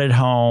fix a lot at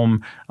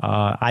home.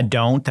 I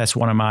don't. That's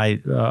one of my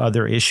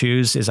other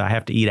issues is I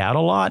have to eat out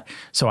a lot.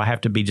 So I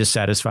have to be just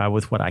satisfied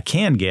with what I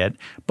can get.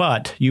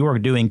 But you are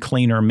doing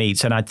cleaner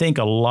meats, and I think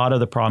a lot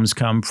of the problems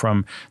come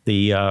from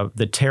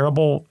the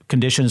terrible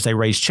conditions they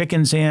raise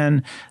chickens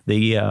in,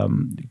 the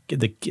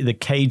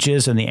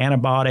cages and the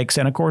antibiotics,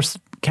 and of course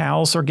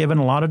cows are given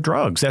a lot of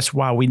drugs. That's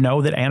why we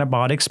know that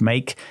antibiotics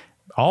make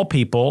all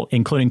people,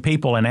 including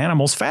people and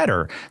animals,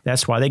 fatter.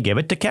 That's why they give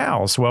it to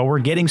cows. Well, we're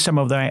getting some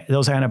of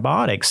those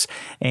antibiotics.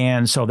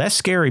 And so that's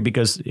scary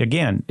because,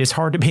 again, it's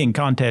hard to be in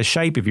contest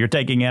shape if you're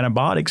taking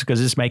antibiotics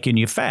because it's making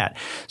you fat.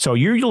 So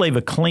you live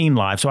a clean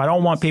life. So I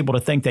don't want people to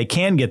think they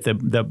can get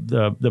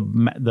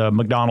the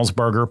McDonald's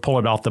burger, pull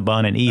it off the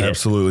bun and eat it.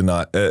 Absolutely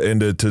not.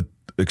 And to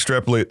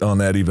extrapolate on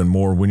that even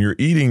more, when you're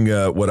eating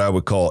what I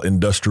would call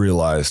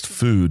industrialized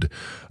food,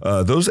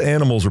 those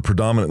animals are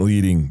predominantly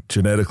eating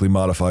genetically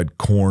modified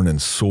corn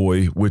and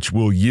soy, which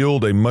will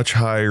yield a much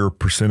higher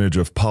percentage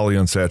of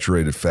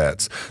polyunsaturated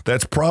fats.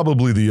 That's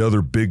probably the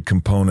other big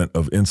component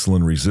of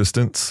insulin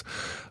resistance,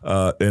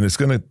 and it's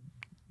going to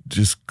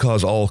just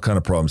cause all kind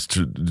of problems.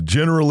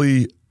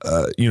 Generally,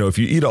 if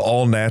you eat an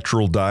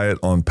all-natural diet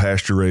on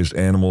pasture-raised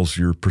animals,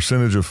 your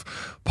percentage of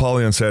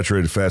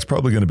polyunsaturated fat is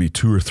probably going to be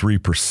 2 or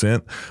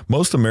 3%.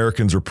 Most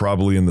Americans are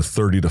probably in the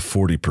 30 to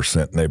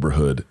 40%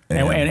 neighborhood.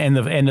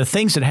 And the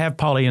things that have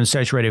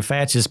polyunsaturated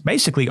fats is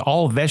basically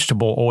all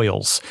vegetable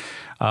oils.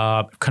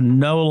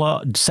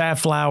 Canola,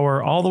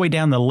 safflower, all the way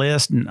down the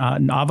list.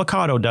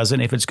 Avocado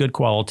doesn't if it's good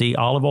quality.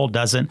 Olive oil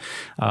doesn't.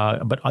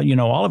 But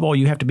olive oil,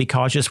 you have to be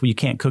cautious when you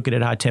can't cook it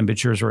at high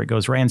temperatures or it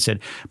goes rancid.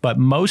 But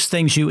most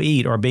things you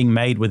eat are being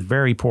made with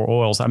very poor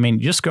oils. I mean,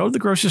 just go to the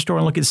grocery store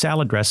and look at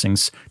salad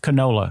dressings.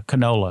 Canola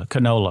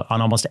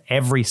on almost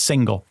every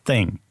single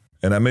thing.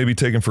 And I may be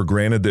taken for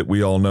granted that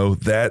we all know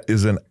that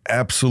is an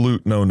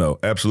absolute no-no.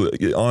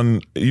 Absolutely.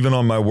 Even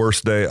on my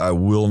worst day, I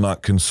will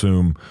not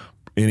consume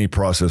any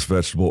processed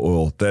vegetable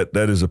oil.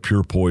 That is a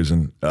pure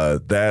poison.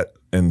 That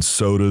and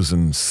sodas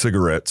and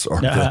cigarettes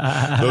are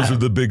those are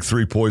the big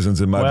three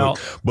poisons in my book.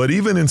 But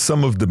even in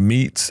some of the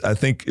meats, I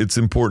think it's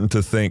important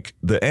to think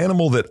the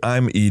animal that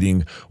I'm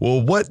eating,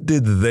 well, what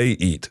did they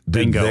eat?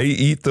 Did they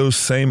eat those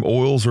same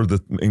oils or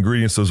the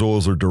ingredients those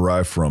oils are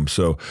derived from?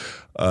 So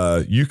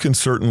you can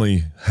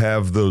certainly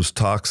have those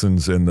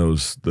toxins and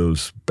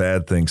those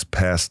bad things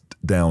passed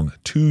down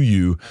to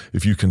you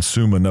if you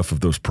consume enough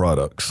of those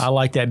products. I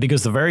like that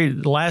because the very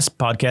last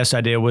podcast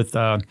I did with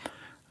the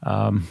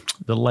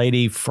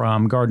lady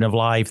from Garden of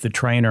Life, the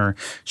trainer,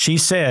 she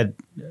said,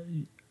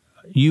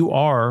 you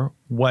are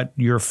what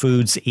your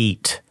foods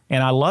eat.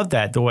 And I love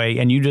that the way,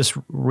 and you just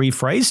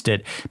rephrased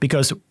it,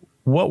 because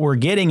what we're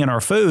getting in our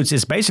foods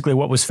is basically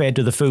what was fed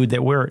to the food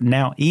that we're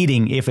now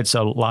eating if it's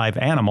a live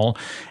animal.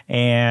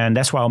 And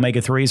that's why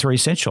omega-3s are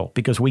essential,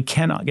 because we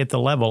cannot get the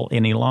level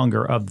any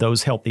longer of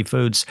those healthy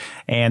foods.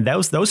 And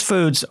those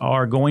foods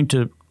are going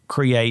to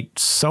create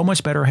so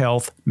much better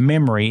health,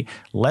 memory,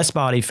 less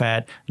body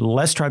fat,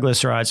 less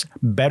triglycerides,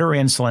 better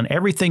insulin.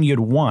 Everything you'd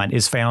want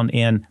is found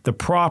in the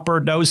proper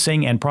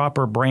dosing and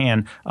proper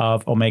brand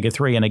of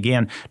omega-3. And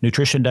again,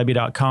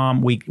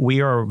 nutritionw.com,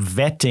 we are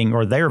vetting,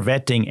 or they're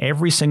vetting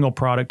every single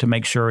product to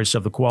make sure it's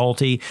of the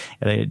quality.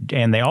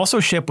 And they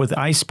also ship with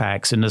ice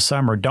packs in the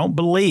summer. Don't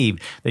believe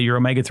that your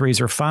omega-3s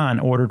are fine,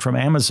 ordered from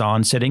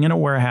Amazon, sitting in a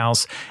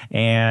warehouse,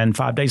 and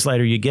 5 days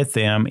later you get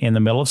them in the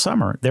middle of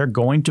summer. They're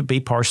going to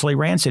be partially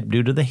rancid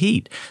due to the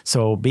heat.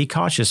 So be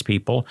cautious,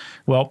 people.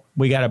 Well,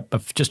 we got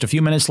just a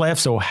few minutes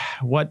left. So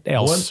what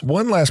else?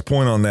 One last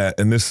point on that,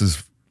 and this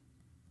is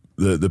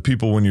the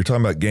people, when you're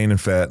talking about gaining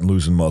fat and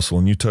losing muscle,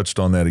 and you touched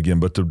on that again,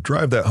 but to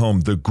drive that home,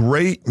 the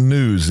great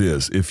news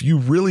is if you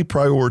really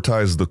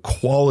prioritize the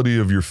quality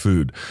of your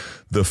food,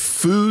 the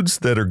foods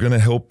that are going to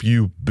help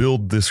you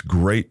build this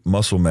great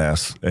muscle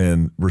mass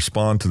and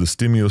respond to the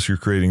stimulus you're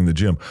creating in the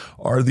gym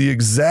are the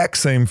exact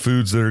same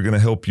foods that are going to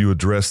help you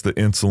address the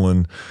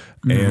insulin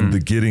and the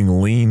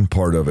getting lean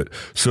part of it.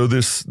 So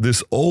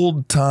this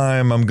old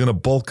time, I'm going to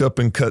bulk up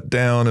and cut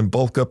down and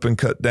bulk up and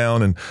cut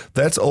down, and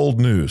that's old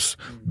news.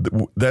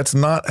 That's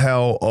not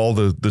how all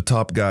the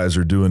top guys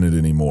are doing it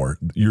anymore.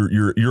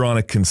 You're on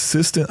a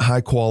consistent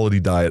high quality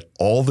diet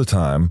all the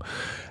time,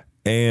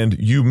 and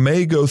you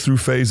may go through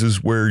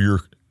phases where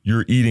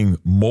you're eating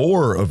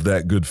more of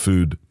that good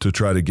food to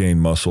try to gain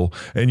muscle,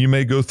 and you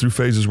may go through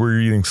phases where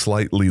you're eating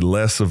slightly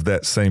less of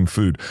that same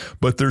food.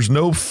 But there's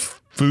no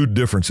food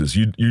differences.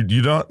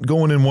 You're not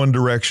going in one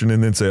direction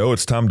and then say, oh,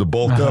 it's time to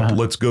bulk up.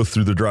 Let's go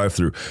through the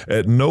drive-through.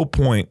 At no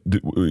point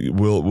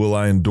will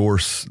I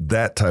endorse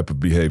that type of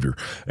behavior.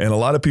 And a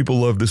lot of people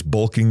love this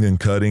bulking and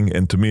cutting.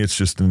 And to me, it's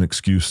just an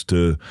excuse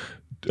to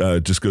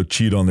just go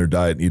cheat on their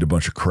diet and eat a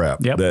bunch of crap.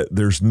 That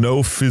there's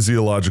no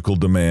physiological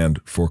demand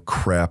for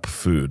crap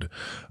food.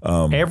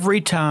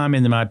 Every time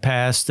in my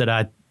past that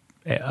I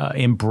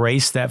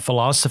embraced that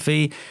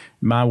philosophy,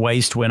 my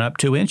waist went up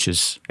 2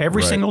 inches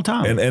every single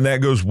time. And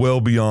that goes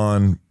well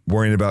beyond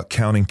worrying about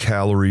counting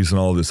calories and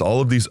all of this. All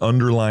of these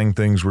underlying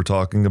things we're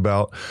talking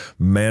about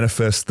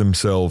manifest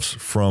themselves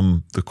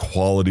from the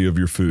quality of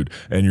your food.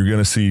 And you're going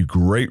to see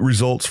great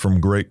results from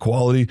great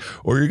quality,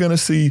 or you're going to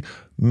see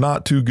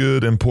not too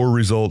good and poor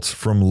results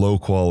from low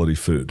quality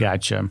food.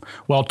 Gotcha.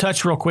 Well,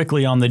 touch real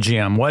quickly on the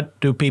gym. What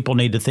do people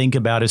need to think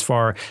about as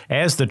far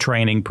as the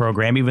training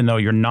program, even though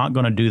you're not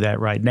going to do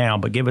that right now,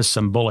 but give us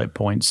some bullet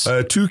points.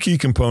 2 key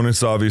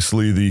components,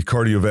 obviously the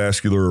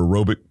cardiovascular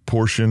aerobic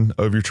portion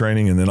of your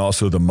training, and then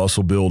also the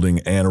muscle building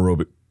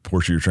anaerobic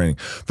portion of your training.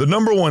 The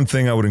number one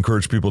thing I would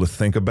encourage people to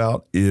think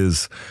about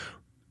is,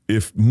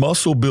 if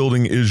muscle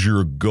building is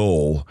your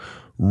goal,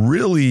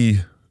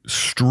 really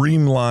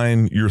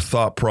streamline your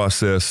thought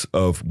process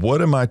of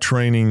what am I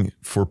training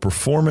for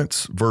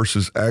performance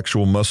versus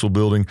actual muscle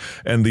building.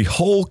 And the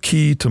whole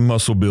key to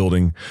muscle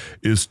building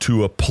is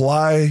to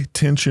apply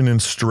tension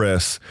and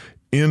stress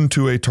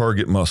into a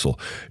target muscle.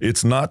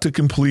 It's not to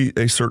complete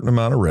a certain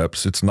amount of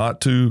reps. It's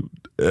not to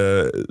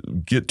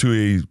get to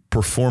a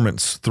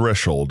performance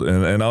threshold.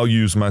 And I'll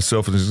use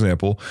myself as an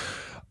example.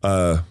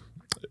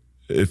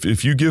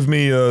 If you give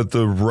me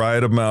the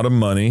right amount of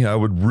money, I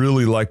would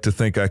really like to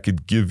think I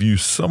could give you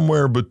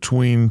somewhere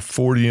between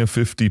 40 and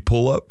 50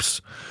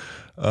 pull-ups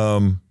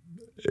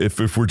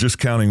if we're just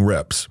counting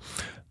reps.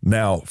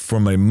 Now,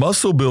 from a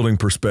muscle building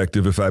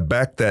perspective, if I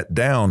back that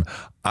down,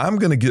 I'm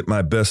going to get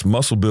my best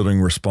muscle building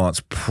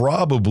response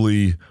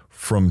probably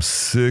from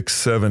 6,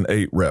 7,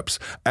 8 reps.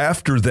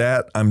 After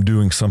that, I'm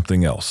doing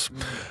something else.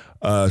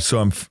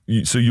 So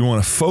you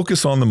want to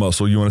focus on the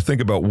muscle. You want to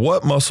think about,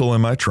 what muscle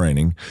am I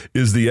training?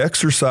 Is the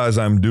exercise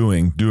I'm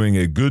doing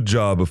a good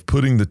job of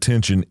putting the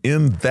tension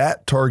in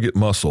that target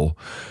muscle?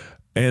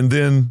 And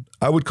then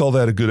I would call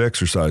that a good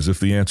exercise if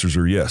the answers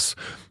are yes.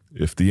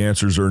 If the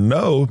answers are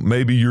no,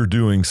 maybe you're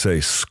doing, say,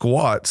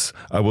 squats.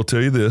 I will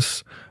tell you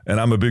this,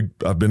 and I've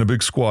been a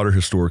big squatter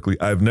historically.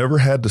 I've never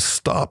had to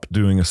stop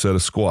doing a set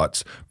of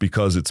squats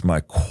because it's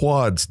my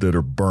quads that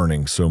are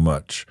burning so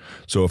much.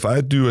 So if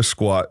I do a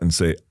squat and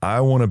say,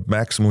 I want to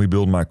maximally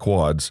build my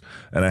quads,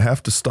 and I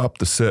have to stop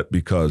the set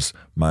because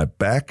my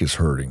back is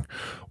hurting,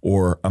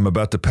 or I'm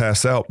about to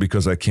pass out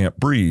because I can't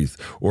breathe,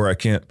 or I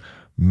can't,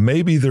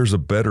 maybe there's a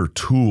better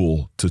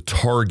tool to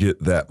target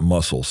that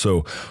muscle.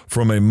 So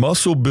from a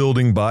muscle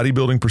building,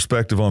 bodybuilding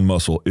perspective on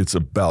muscle, it's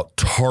about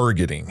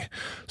targeting.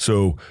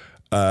 So,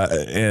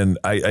 and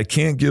I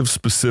can't give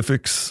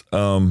specifics,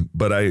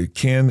 but I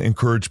can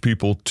encourage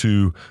people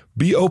to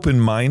be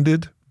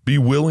open-minded, be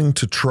willing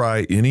to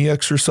try any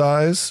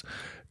exercise.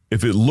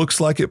 If it looks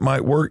like it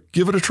might work,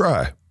 give it a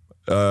try.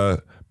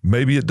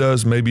 Maybe it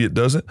does, maybe it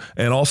doesn't.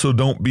 And also,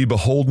 don't be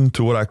beholden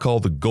to what I call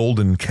the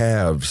golden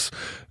calves.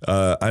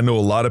 I know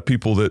a lot of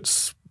people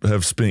that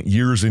have spent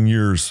years and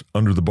years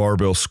under the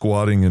barbell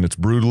squatting, and it's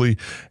brutally,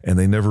 and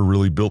they never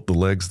really built the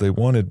legs they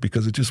wanted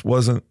because it just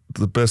wasn't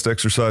the best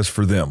exercise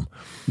for them.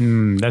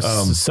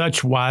 That's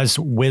such wise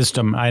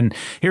wisdom. And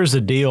here's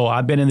the deal.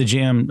 I've been in the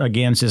gym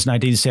again since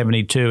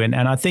 1972, and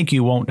I think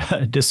you won't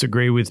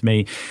disagree with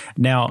me.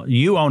 Now,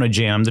 you own a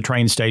gym, the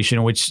Train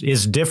Station, which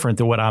is different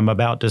than what I'm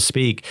about to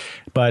speak.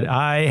 But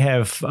I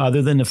have,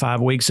 other than the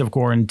 5 weeks of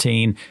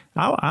quarantine,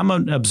 I'm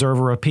an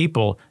observer of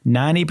people.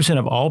 90%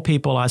 of all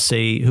people I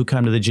see who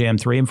come to the gym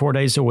 3 and 4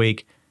 days a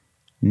week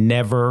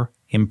never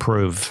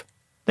improve.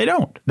 They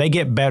don't. They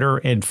get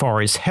better as far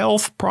as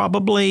health,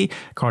 probably,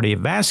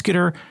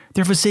 cardiovascular.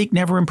 Their physique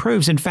never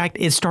improves. In fact,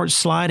 it starts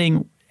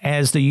sliding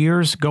as the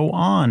years go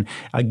on,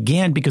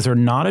 again, because they're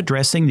not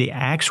addressing the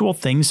actual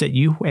things that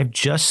you have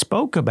just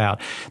spoke about,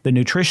 the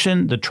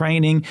nutrition, the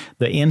training,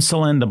 the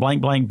insulin, the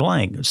blank, blank,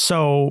 blank.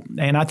 So,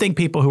 and I think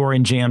people who are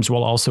in gyms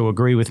will also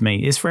agree with me.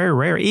 It's very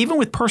rare, even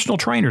with personal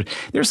trainers.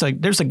 There's a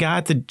guy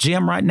at the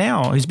gym right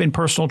now who's been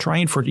personal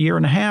trained for a year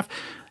and a half.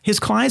 His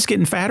client's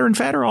getting fatter and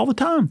fatter all the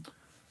time.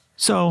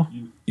 So,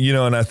 you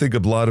know, and I think a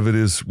lot of it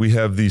is we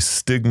have these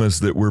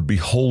stigmas that we're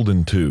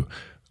beholden to.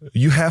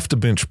 You have to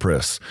bench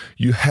press.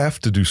 You have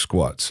to do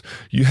squats.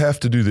 You have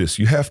to do this.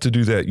 You have to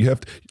do that.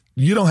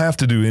 You don't have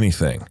to do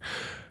anything.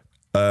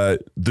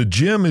 The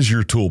gym is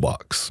your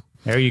toolbox.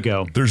 There you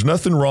go. There's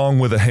nothing wrong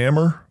with a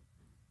hammer,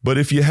 but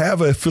if you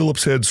have a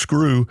Phillips head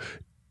screw,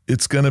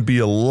 it's going to be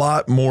a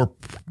lot more,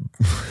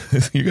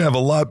 you're going to have a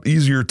lot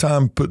easier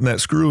time putting that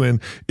screw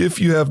in if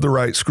you have the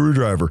right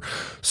screwdriver.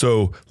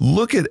 So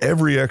look at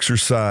every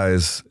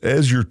exercise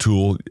as your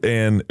tool.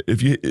 And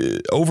if you,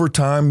 over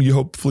time, you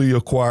hopefully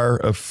acquire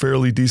a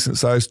fairly decent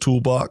sized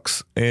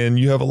toolbox and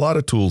you have a lot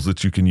of tools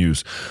that you can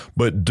use,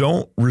 but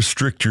don't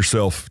restrict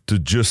yourself to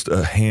just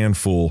a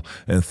handful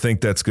and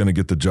think that's going to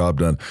get the job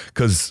done.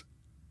 Because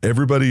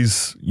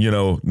everybody's, you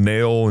know,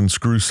 nail and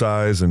screw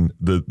size and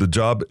the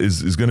job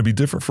is going to be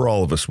different for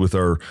all of us with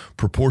our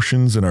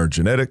proportions and our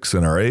genetics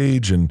and our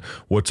age and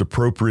what's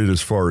appropriate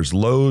as far as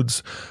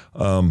loads.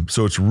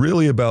 So it's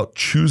really about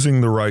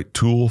choosing the right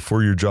tool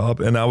for your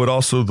job. And I would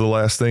also, the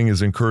last thing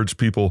is encourage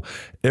people,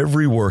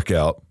 every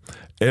workout,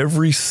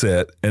 every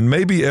set, and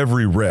maybe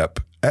every rep,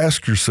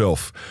 ask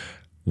yourself,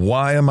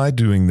 why am I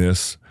doing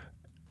this?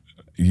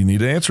 You need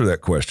to answer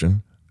that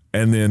question.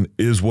 And then,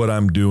 is what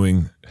I'm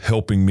doing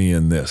helping me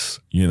in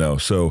this? You know,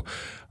 so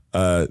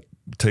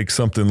take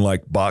something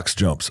like box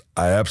jumps.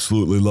 I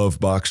absolutely love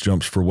box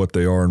jumps for what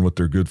they are and what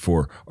they're good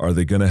for. Are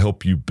they going to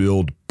help you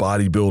build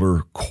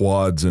bodybuilder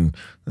quads? And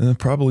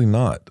probably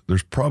not.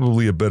 There's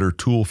probably a better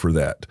tool for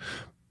that.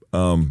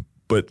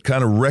 But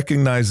kind of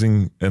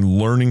recognizing and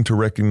learning to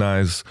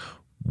recognize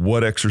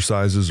what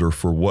exercises are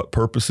for what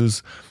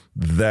purposes,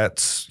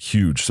 that's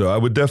huge. So I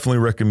would definitely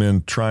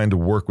recommend trying to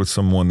work with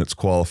someone that's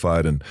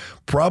qualified and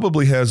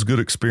probably has good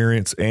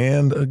experience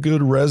and a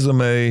good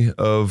resume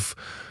of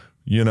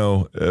You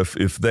know,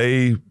 if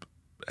they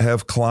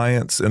have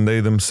clients and they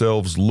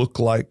themselves look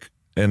like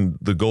and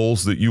the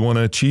goals that you want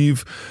to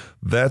achieve,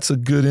 that's a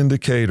good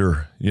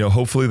indicator. You know,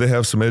 hopefully they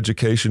have some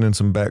education and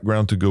some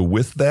background to go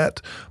with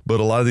that. But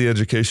a lot of the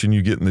education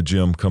you get in the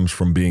gym comes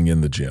from being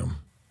in the gym.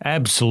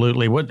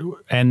 Absolutely.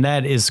 And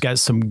that has got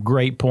some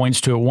great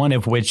points to it, one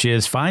of which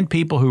is find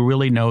people who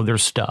really know their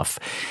stuff.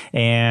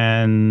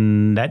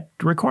 And that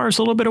requires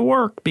a little bit of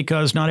work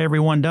because not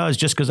everyone does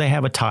just because they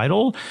have a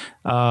title.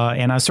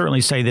 And I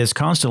certainly say this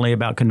constantly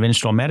about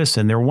conventional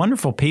medicine. They're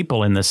wonderful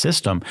people in the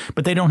system,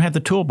 but they don't have the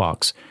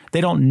toolbox.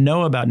 They don't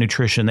know about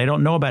nutrition. They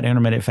don't know about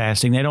intermittent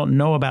fasting. They don't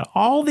know about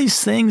all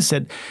these things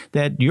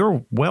that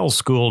you're well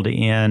schooled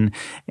in,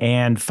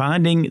 and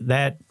finding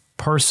that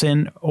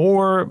person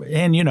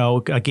and you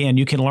know, again,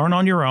 you can learn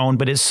on your own,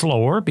 but it's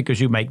slower because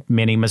you make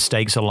many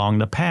mistakes along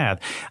the path.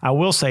 I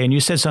will say, and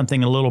you said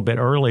something a little bit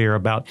earlier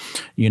about,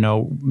 you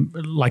know,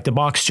 like the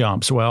box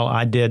jumps. Well,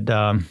 I did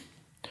the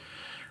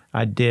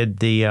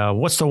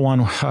what's the one,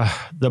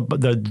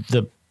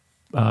 the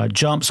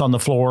jumps on the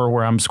floor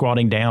where I'm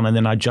squatting down and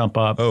then I jump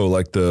up. Oh,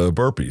 like the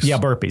burpees. Yeah,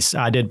 burpees.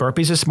 I did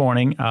burpees this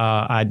morning.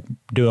 I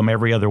do them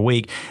every other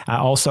week. I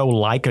also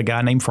like a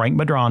guy named Frank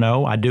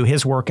Medrano. I do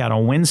his workout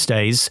on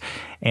Wednesdays.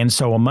 And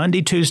so on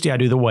Monday, Tuesday, I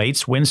do the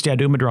weights. Wednesday, I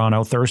do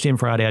Medrano. Thursday and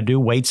Friday, I do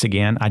weights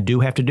again. I do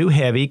have to do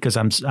heavy because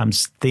I'm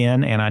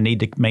thin and I need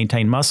to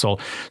maintain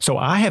muscle. So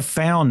I have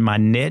found my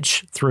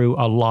niche through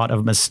a lot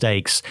of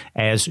mistakes,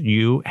 as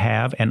you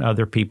have and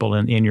other people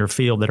in your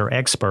field that are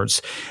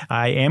experts.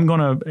 I am going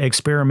to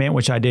experiment,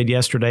 which I did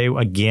yesterday,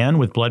 again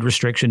with blood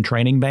restriction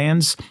training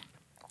bands.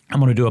 I'm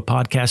going to do a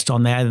podcast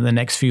on that in the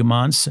next few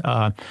months,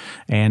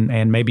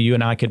 and maybe you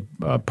and I could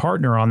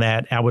partner on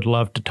that. I would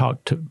love to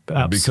talk to.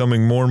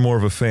 Becoming more and more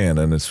of a fan,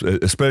 and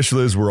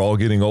especially as we're all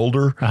getting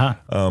older.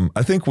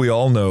 I think we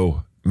all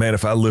know, man,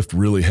 if I lift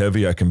really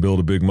heavy, I can build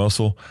a big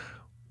muscle.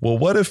 Well,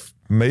 what if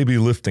maybe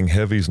lifting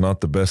heavy is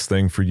not the best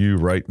thing for you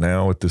right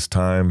now at this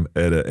time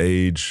at an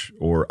age?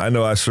 Or I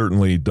know I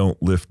certainly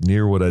don't lift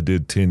near what I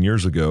did 10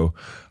 years ago,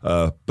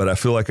 but I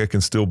feel like I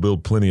can still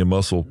build plenty of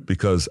muscle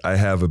because I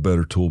have a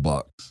better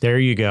toolbox. There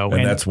you go.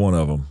 And that's one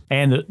of them.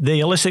 And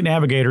the Holistic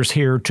Navigator's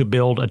here to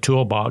build a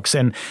toolbox.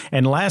 And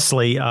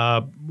lastly,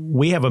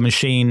 we have a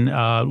machine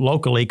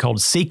locally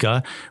called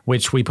Sika,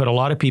 which we put a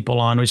lot of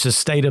people on, which is a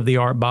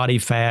state-of-the-art body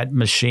fat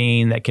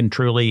machine that can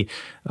truly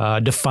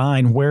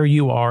define where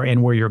you are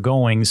and where you're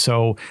going.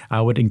 So I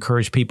would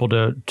encourage people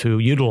to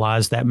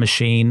utilize that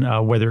machine,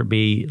 whether it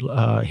be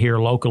here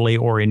locally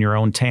or in your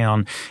own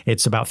town.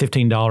 It's about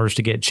 $15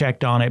 to get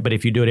checked on it, but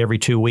if you do it every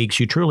 2 weeks,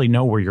 you truly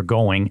know where you're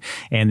going,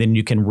 and then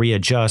you can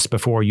readjust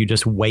before you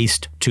just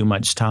waste too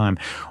much time.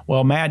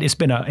 Well, Matt, it's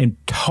been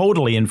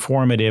totally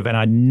informative, and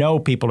I know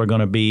people are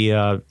going to be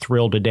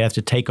thrilled to death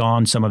to take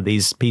on some of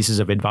these pieces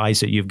of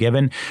advice that you've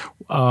given.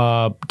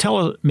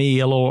 Tell me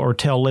a little, or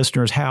tell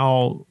listeners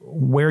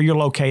where you're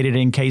located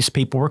in case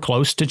people were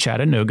close to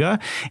Chattanooga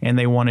and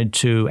they wanted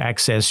to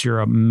access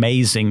your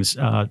amazing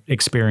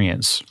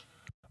experience.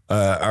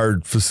 Our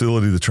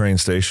facility, the train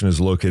station, is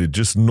located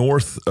just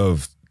north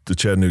of the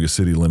Chattanooga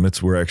city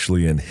limits. We're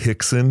actually in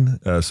Hickson,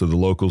 so the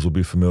locals will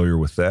be familiar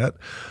with that.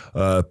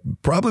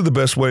 Probably the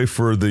best way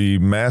for the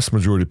mass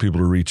majority of people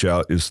to reach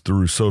out is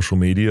through social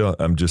media.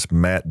 I'm just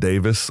Matt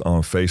Davis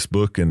on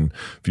Facebook, and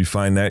if you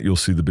find that, you'll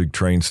see the big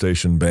train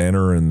station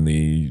banner and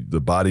the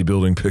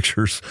bodybuilding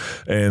pictures.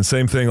 And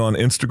same thing on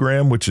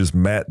Instagram, which is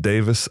Matt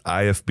Davis,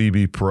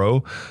 IFBB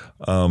Pro.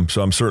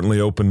 So I'm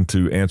certainly open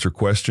to answer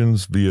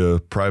questions via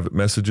private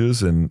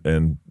messages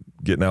and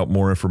getting out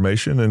more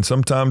information. And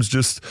sometimes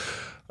just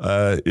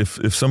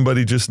if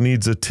somebody just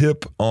needs a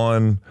tip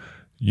on,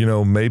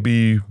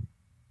 maybe,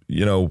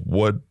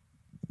 what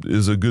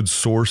is a good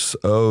source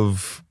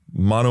of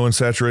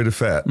monounsaturated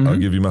fat, I'll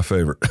give you my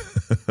favorite.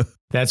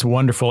 That's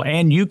wonderful.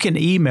 And you can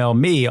email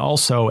me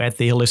also at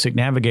the Holistic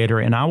Navigator,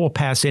 and I will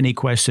pass any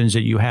questions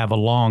that you have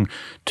along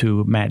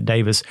to Matt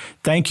Davis.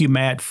 Thank you,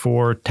 Matt,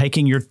 for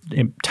taking your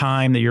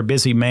time, that you're a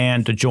busy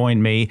man, to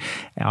join me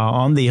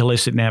on the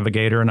Holistic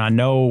Navigator. And I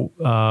know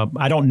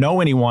I don't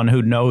know anyone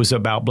who knows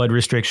about blood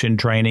restriction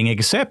training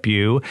except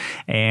you,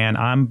 and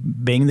I'm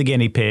being the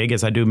guinea pig,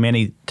 as I do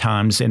many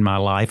times in my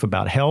life,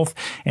 about health.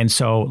 And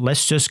so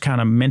let's just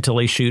kind of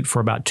mentally shoot for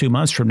about 2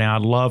 months from now.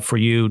 I'd love for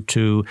you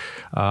to,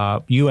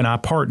 you and I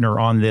partner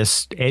on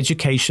this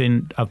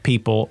education of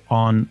people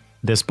on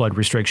this blood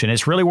restriction.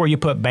 It's really where you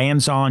put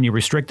bands on, you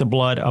restrict the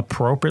blood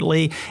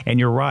appropriately, and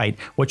you're right.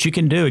 What you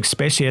can do,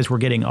 especially as we're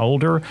getting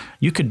older,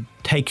 you could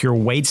take your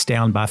weights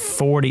down by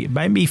 40,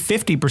 maybe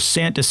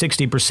 50% to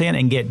 60%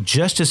 and get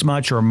just as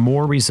much or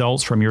more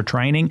results from your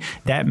training.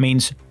 That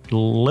means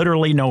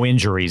literally no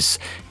injuries,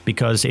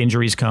 because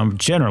injuries come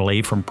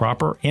generally from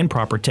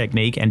improper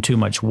technique and too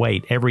much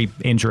weight. Every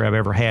injury I've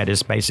ever had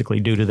is basically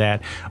due to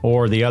that,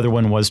 or the other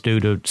one was due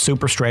to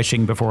super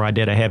stretching before I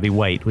did a heavy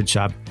weight, which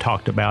I've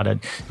talked about.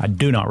 I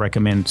do not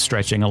recommend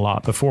stretching a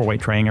lot before weight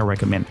training. I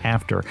recommend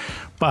after.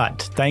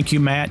 But thank you,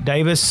 Matt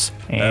Davis.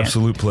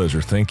 Absolute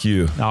pleasure. Thank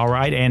you. All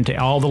right. And to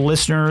all the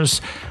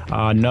listeners,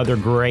 another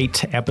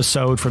great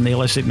episode from the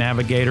Holistic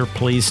Navigator.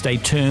 Please stay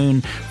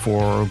tuned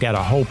we've got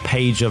a whole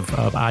page of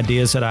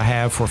ideas that I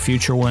have for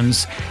future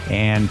ones.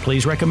 And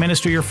please recommend us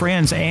to your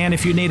friends. And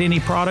if you need any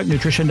product,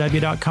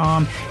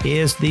 nutritionw.com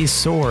is the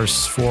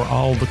source for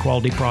all the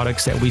quality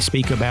products that we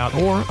speak about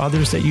or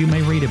others that you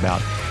may read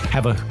about.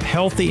 Have a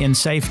healthy and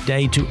safe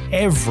day to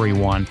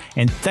everyone.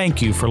 And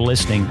thank you for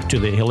listening to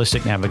the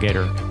Holistic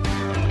Navigator.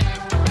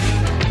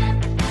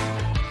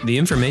 The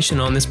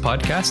information on this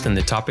podcast and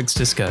the topics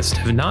discussed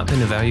have not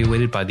been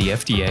evaluated by the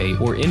FDA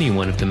or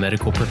anyone of the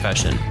medical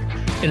profession,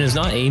 and is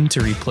not aimed to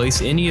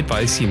replace any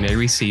advice you may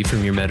receive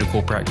from your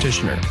medical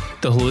practitioner.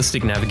 The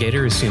Holistic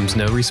Navigator assumes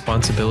no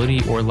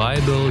responsibility or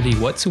liability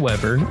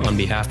whatsoever on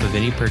behalf of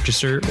any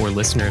purchaser or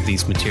listener of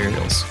these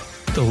materials.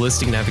 The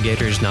Holistic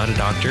Navigator is not a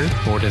doctor,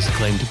 nor does it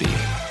claim to be.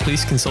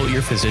 Please consult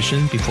your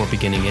physician before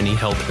beginning any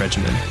health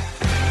regimen.